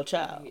speaking through your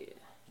child. Yeah.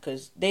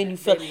 Because then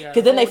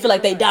they feel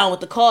like they down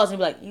with the cause and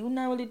be like, you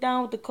not really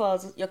down with the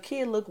cause. Your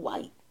kid look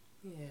white.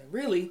 Yeah,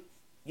 really.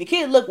 Your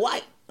kid look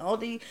white. That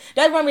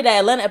reminded me of that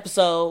Atlanta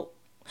episode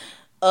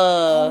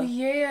Oh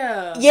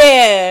yeah.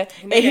 Yeah.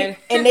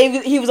 And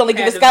he was only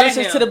giving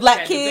scholarships to the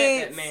black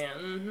kids.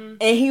 Mm-hmm.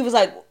 And he was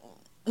like,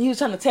 he was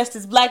trying to test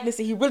his blackness,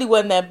 and he really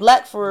wasn't that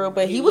black for real,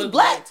 but he was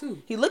black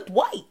too. He looked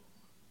white.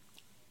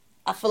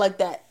 I feel like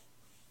that.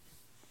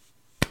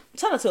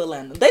 Shout out to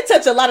Atlanta. They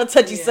touch a lot of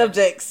touchy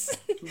subjects.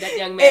 That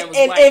young man was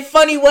white. In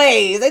funny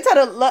ways. They touch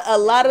a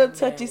lot of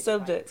touchy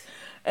subjects.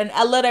 And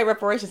I love that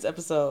reparations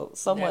episode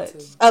so much.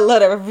 I love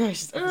that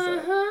reparations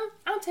episode.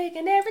 I'm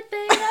taking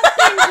everything up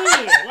in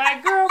here.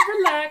 Like, girl,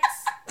 relax.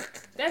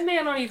 That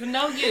man don't even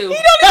know you. He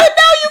don't even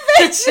know you,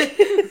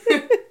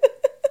 bitch.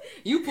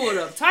 You pulled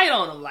up tight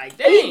on him like,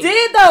 dang. He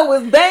did, though,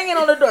 with banging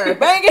on the door.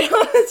 Banging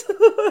on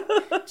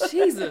the door.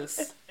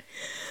 Jesus.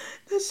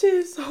 That shit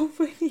is so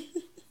funny.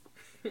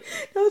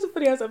 That was a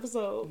funny ass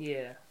episode.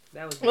 Yeah,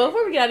 that was. Well,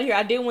 before we get out of here,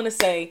 I did want to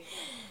say,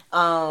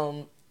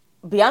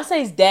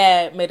 Beyonce's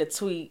dad made a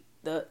tweet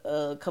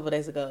a couple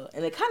days ago,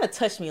 and it kind of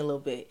touched me a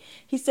little bit.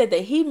 He said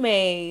that he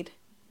made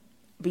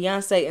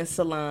Beyonce and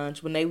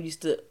Solange, when they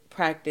used to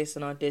practice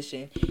and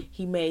audition,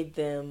 he made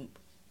them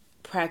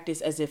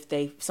practice as if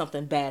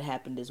something bad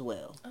happened as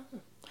well. Oh.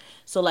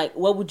 So, like,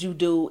 what would you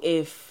do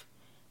if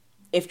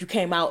you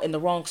came out in the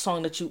wrong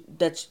song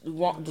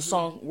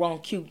wrong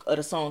cue of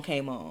the song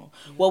came on?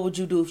 Mm-hmm. What would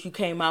you do if you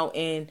came out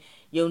and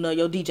your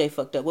DJ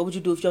fucked up? What would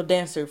you do if your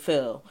dancer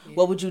fell? Yeah.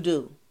 What would you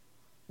do?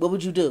 What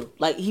would you do?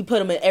 Like, he put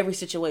them in every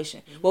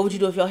situation. Mm-hmm. What would you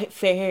do if your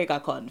fair hair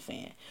got caught in the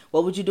fan?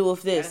 What would you do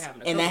if this?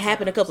 And that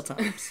happened a couple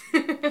times.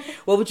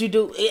 What would you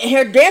do?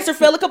 Her dancer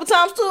fell a couple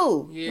times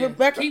too. Yeah.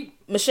 Rebecca,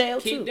 Michelle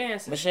too.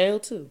 Dancing. Michelle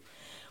too.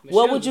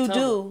 What would you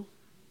do?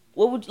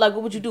 What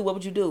would you do? What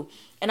would you do?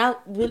 And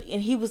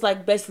he was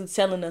like basically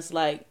telling us,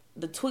 like,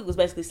 the tweet was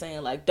basically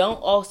saying, like,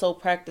 don't also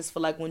practice for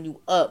like when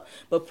you up,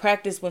 but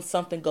practice when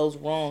something goes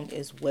wrong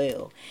as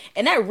well.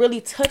 And that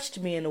really touched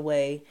me in a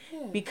way,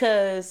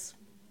 because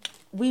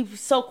we're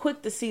so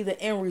quick to see the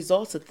end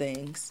results of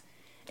things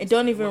and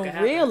don't even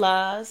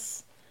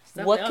realize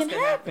what can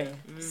happen.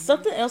 Mm-hmm.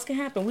 Something else can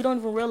happen. We don't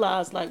even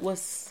realize, like,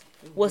 what's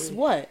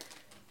what.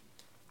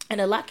 And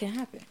a lot can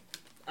happen.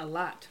 A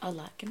lot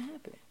can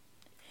happen.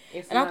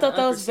 And I thought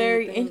that was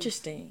very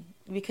interesting,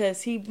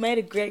 because he made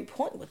a great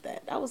point with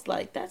that. I was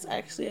like, that's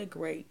actually a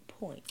great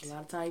point. A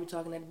lot of times you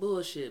talking that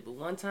bullshit, but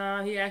one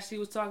time he actually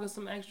was talking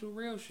some actual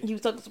real shit. He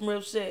was talking some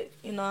real shit.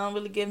 You know, I don't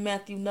really give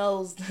Matthew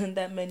knows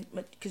that man,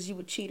 because you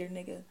a cheater,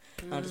 nigga.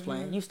 Mm-hmm. I'm just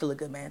playing. You still a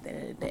good man at the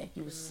end of the day.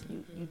 You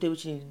did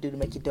what you need to do to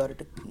make your daughter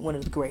one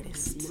of the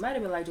greatest. You might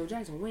have been like Joe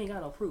Jackson. We ain't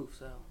got no proof,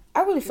 so.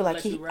 I really feel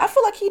like he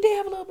did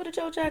have a little bit of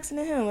Joe Jackson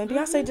in him, and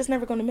Beyonce just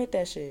never gonna admit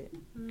that shit,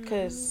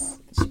 because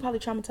she probably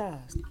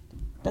traumatized.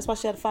 That's why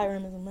she had to fire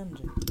him as a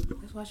manager.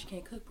 That's why she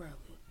can't cook properly.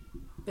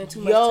 Spent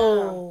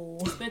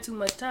too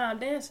much time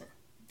dancing.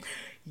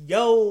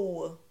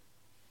 Yo.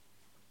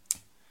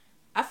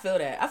 I feel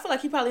that. I feel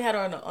like he probably had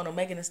her on a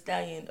Megan Thee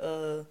Stallion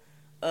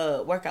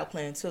workout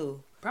plan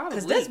too. Probably.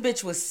 Because this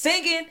bitch was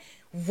singing,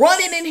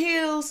 running in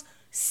heels,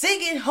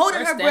 singing,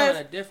 holding her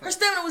breath. Her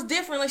stamina was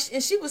different. Like,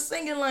 and she was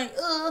singing like,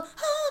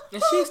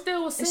 and she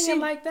still was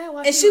singing like that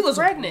while she was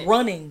pregnant.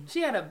 Running.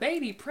 She had a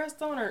baby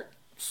pressed on her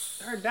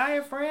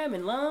diaphragm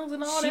and lungs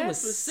and all that. She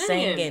was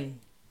singing.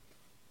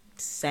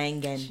 She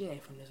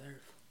ain't from this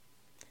earth.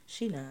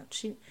 She not.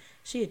 She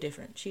a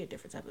different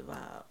type of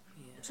vibe.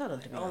 Yeah. Shout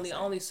out to me.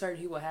 Only certain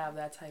he will have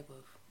that type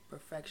of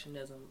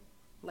perfectionism.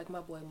 Like my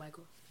boy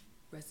Michael.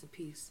 Rest in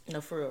peace.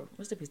 No, for real.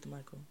 Rest in peace to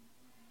Michael.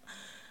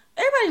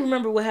 Everybody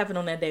remember what happened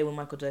on that day when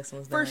Michael Jackson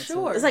was dying. For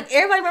sure. It's like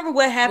everybody remember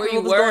what happened.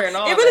 Where you were and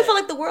all it really felt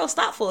like the world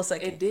stopped for a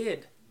second. It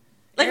did.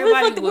 Like, it really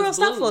felt like the world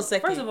stopped for a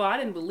second. First of all, I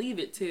didn't believe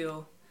it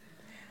till...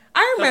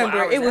 I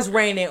remember it was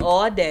raining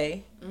all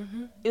day.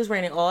 Mm-hmm. It was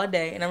raining all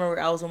day. And I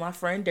remember I was with my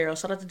friend Daryl.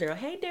 Shout out to Daryl.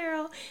 Hey,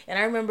 Daryl. And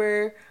I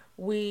remember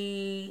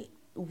we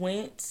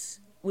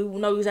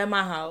was at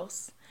my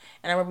house.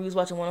 And I remember we was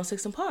watching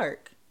 106 in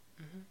Park.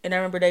 Mm-hmm. And I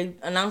remember they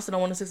announced it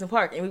on 106 in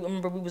Park. And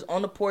we was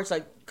on the porch,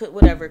 like,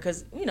 whatever.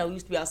 Because, you know, we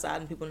used to be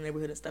outside and people in the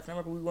neighborhood and stuff. And I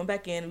remember we went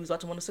back in and we was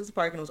watching 106 in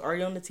Park. And it was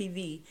already on the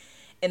TV.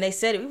 And they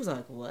said it. We was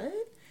like, what?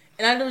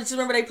 And I just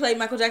remember they played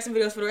Michael Jackson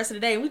videos for the rest of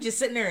the day. And we just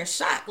sitting there in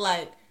shock,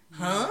 like,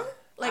 huh?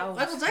 Like,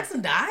 Michael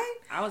Jackson died?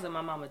 I was at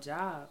my mama's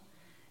job,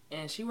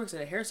 and she works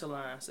at a hair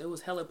salon, so it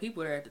was hella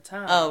people there at the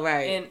time. Oh,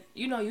 right. And,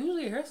 you know,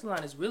 usually a hair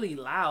salon is really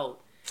loud.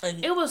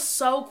 It was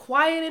so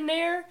quiet in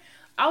there.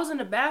 I was in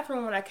the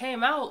bathroom when I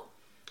came out.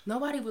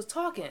 Nobody was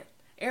talking.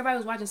 Everybody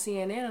was watching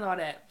CNN and all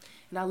that.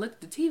 And I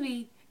looked at the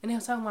TV, and they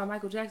was talking about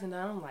Michael Jackson,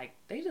 and I'm like,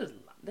 they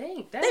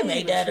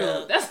made that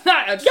up. That's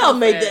not a truth. Y'all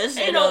made that shit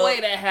up. Ain't no way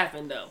that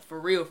happened, though. For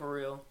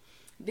real.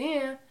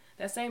 Then,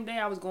 that same day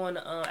I was going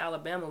to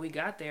Alabama, we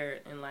got there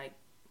in, like,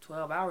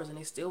 12 hours and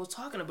they still was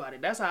talking about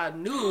it. That's how I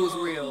knew it was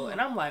real.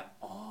 And I'm like,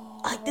 oh.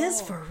 Like,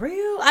 this for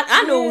real?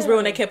 I knew it was real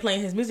when they kept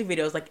playing his music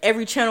videos. Like,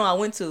 every channel I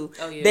went to,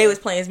 they was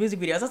playing his music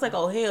videos. I was like,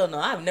 oh, hell no.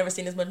 I've never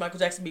seen this much Michael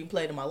Jackson being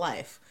played in my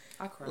life.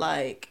 I cried.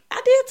 Like, I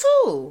did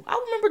too.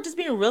 I remember just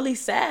being really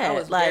sad. I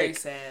was very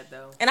sad,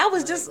 though. And I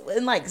was just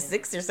in, like,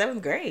 6th or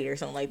 7th grade or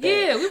something like that.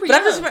 Yeah, we were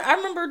young. I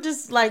remember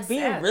just, like,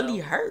 being sad,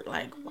 really though. hurt.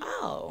 Like,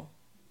 wow.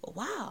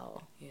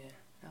 Yeah.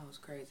 was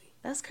crazy.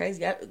 That's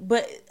crazy.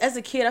 But as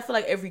a kid, I feel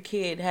like every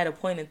kid had a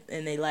point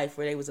in their life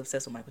where they was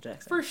obsessed with Michael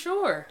Jackson. For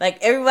sure. Like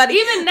everybody,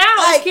 even now,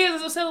 like, kids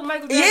is obsessed with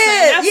Michael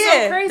Jackson.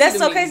 Yeah, that's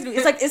so crazy. To me.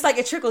 It's like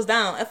it trickles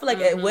down. I feel like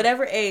at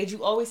whatever age,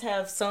 you always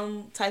have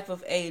some type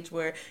of age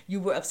where you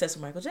were obsessed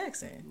with Michael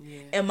Jackson. Yeah.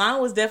 And mine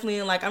was definitely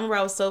in, like, I remember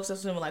I was so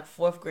obsessed with him in like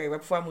 4th grade,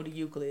 right before I moved to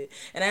Euclid.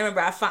 And I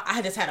remember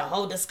I just had a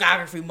whole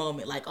discography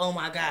moment. Like, oh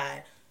my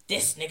god,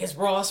 this nigga's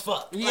raw as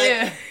fuck.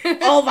 Yeah. Like,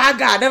 oh my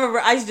god. I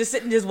remember I used to just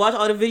sit and just watch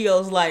all the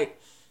videos. Like,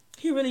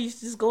 he really used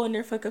to just go in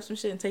there, fuck up some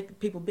shit, and take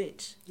people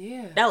bitch.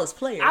 Yeah. That was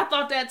player. I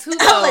thought that too,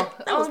 though.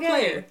 Like, that was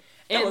player.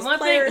 And one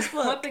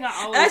thing I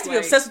always, I used to be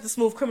obsessed with the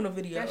Smooth Criminal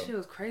video. That shit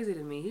was crazy to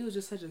me. He was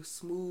just such a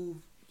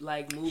smooth,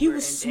 like, mover. He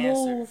was and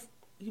smooth. Dancer.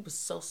 He was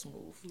so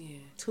smooth. Yeah.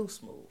 Too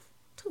smooth.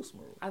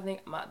 I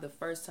think the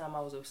first time I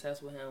was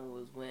obsessed with him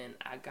was when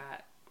I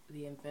got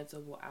the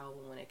Invincible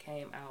album when it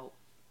came out.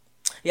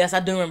 Yes,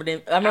 I do remember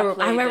them. I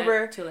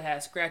remember till it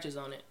had scratches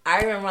on it.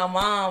 I remember my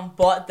mom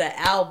bought the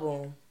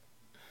album,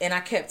 and I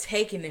kept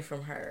taking it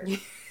from her.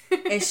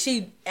 And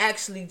she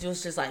actually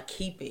just like,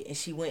 keep it, and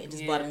she went and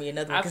just bought me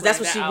another one, because that's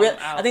what she really.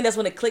 I think that's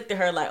when it clicked to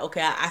her, like,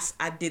 okay,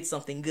 I did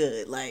something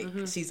good. Like,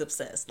 she's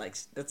obsessed. Like,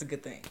 that's a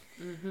good thing.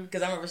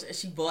 Because I remember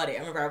she bought it. I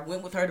remember I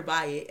went with her to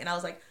buy it, and I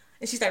was like,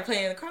 and she started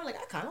playing in the car. I'm like,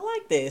 I kind of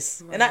like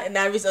this. Right. And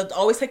I used to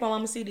always take my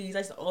mama's CDs. I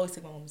used to always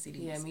take my mama's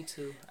CDs. Yeah, me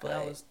too. But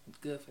I was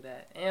good for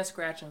that. And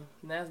scratch them.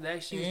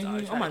 That she used to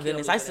always try to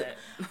goodness. I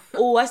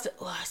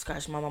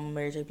scratched my mama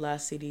Mary J. Blige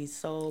CDs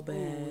so bad.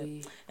 Ooh.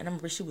 And I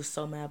remember she was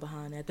so mad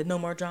behind that. The No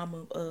More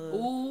Drama.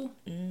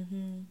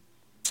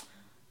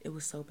 It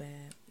was so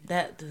bad.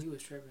 He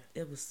was tripping.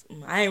 It was.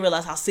 I didn't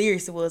realize how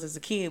serious it was as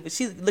a kid. But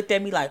she looked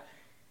at me like,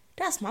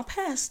 that's my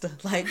pastor.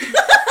 Like,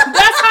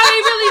 that's how they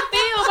really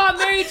feel about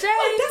Mary J.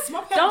 Like, that's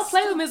my pastor. Don't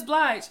play with Miss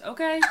Blige,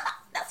 okay?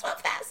 That's my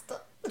pastor.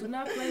 Do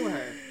not play with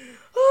her.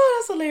 Oh,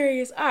 that's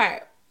hilarious. All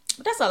right.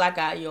 That's all I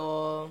got,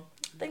 y'all.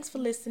 Thanks for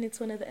listening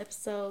to another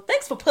episode.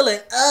 Thanks for pulling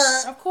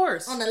up. Of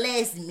course. On the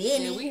last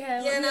minute. Yeah, we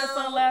had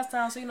fun last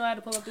time, so you know I had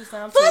to pull up this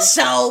time, too. For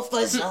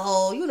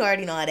sure. You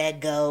already know how that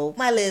go.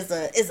 My Liz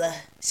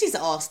she's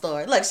an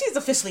all-star. Look, she's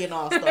officially an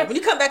all-star. When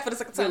you come back for the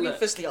second time, you're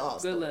officially an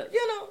all-star. Good luck.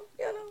 You know.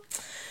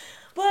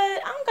 But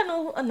I don't got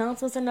no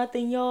announcements or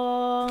nothing,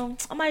 y'all.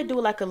 I might do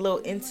like a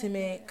little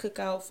intimate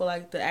cookout for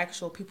like the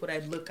actual people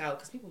that look out,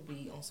 because people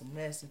be on some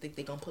mess and think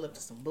they gonna pull up to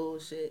some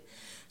bullshit.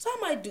 So I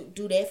might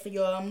do that for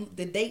y'all.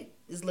 The date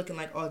is looking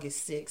like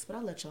August 6th, but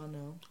I'll let y'all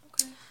know.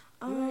 Okay.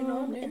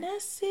 And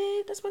that's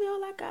it. That's really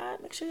all I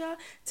got. Make sure y'all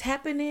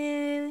tapping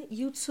in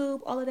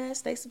YouTube, all of that.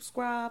 Stay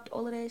subscribed,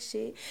 all of that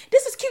shit.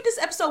 This is cute. This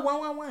is episode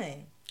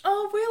 111.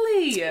 Oh,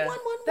 really?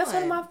 111. That's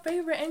one of my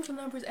favorite angel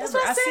numbers ever. That's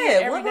what I said. See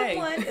it every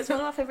 111 is one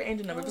of my favorite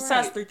angel numbers,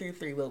 besides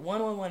 333. But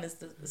 111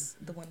 is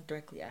the one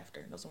directly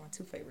after. Those are my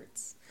two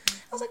favorites. I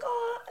was like,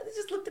 oh, I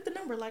just looked at the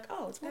number like,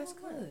 oh, it's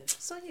 111. That's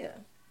good. So, yeah,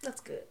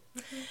 that's good.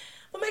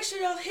 But make sure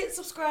y'all hit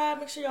subscribe.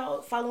 Make sure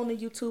y'all follow on the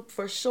YouTube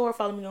for sure.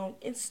 Follow me on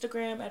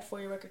Instagram at For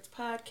Your Records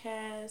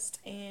Podcast.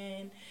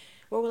 And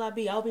where will I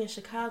be? I'll be in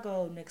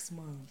Chicago next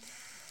month.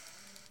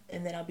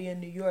 And then I'll be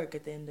in New York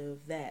at the end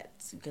of that,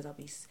 because I'll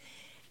be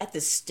at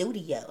the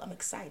studio. I'm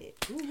excited.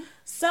 Mm-hmm.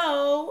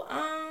 So,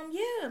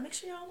 yeah, make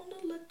sure y'all on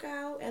the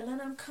lookout.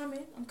 Atlanta, I'm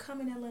coming.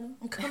 Atlanta.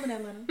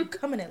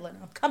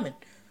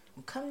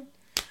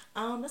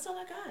 That's all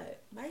I got.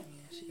 Bye.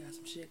 Yeah, she got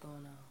some shit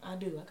going on. I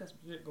do. I got some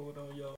shit going on, y'all.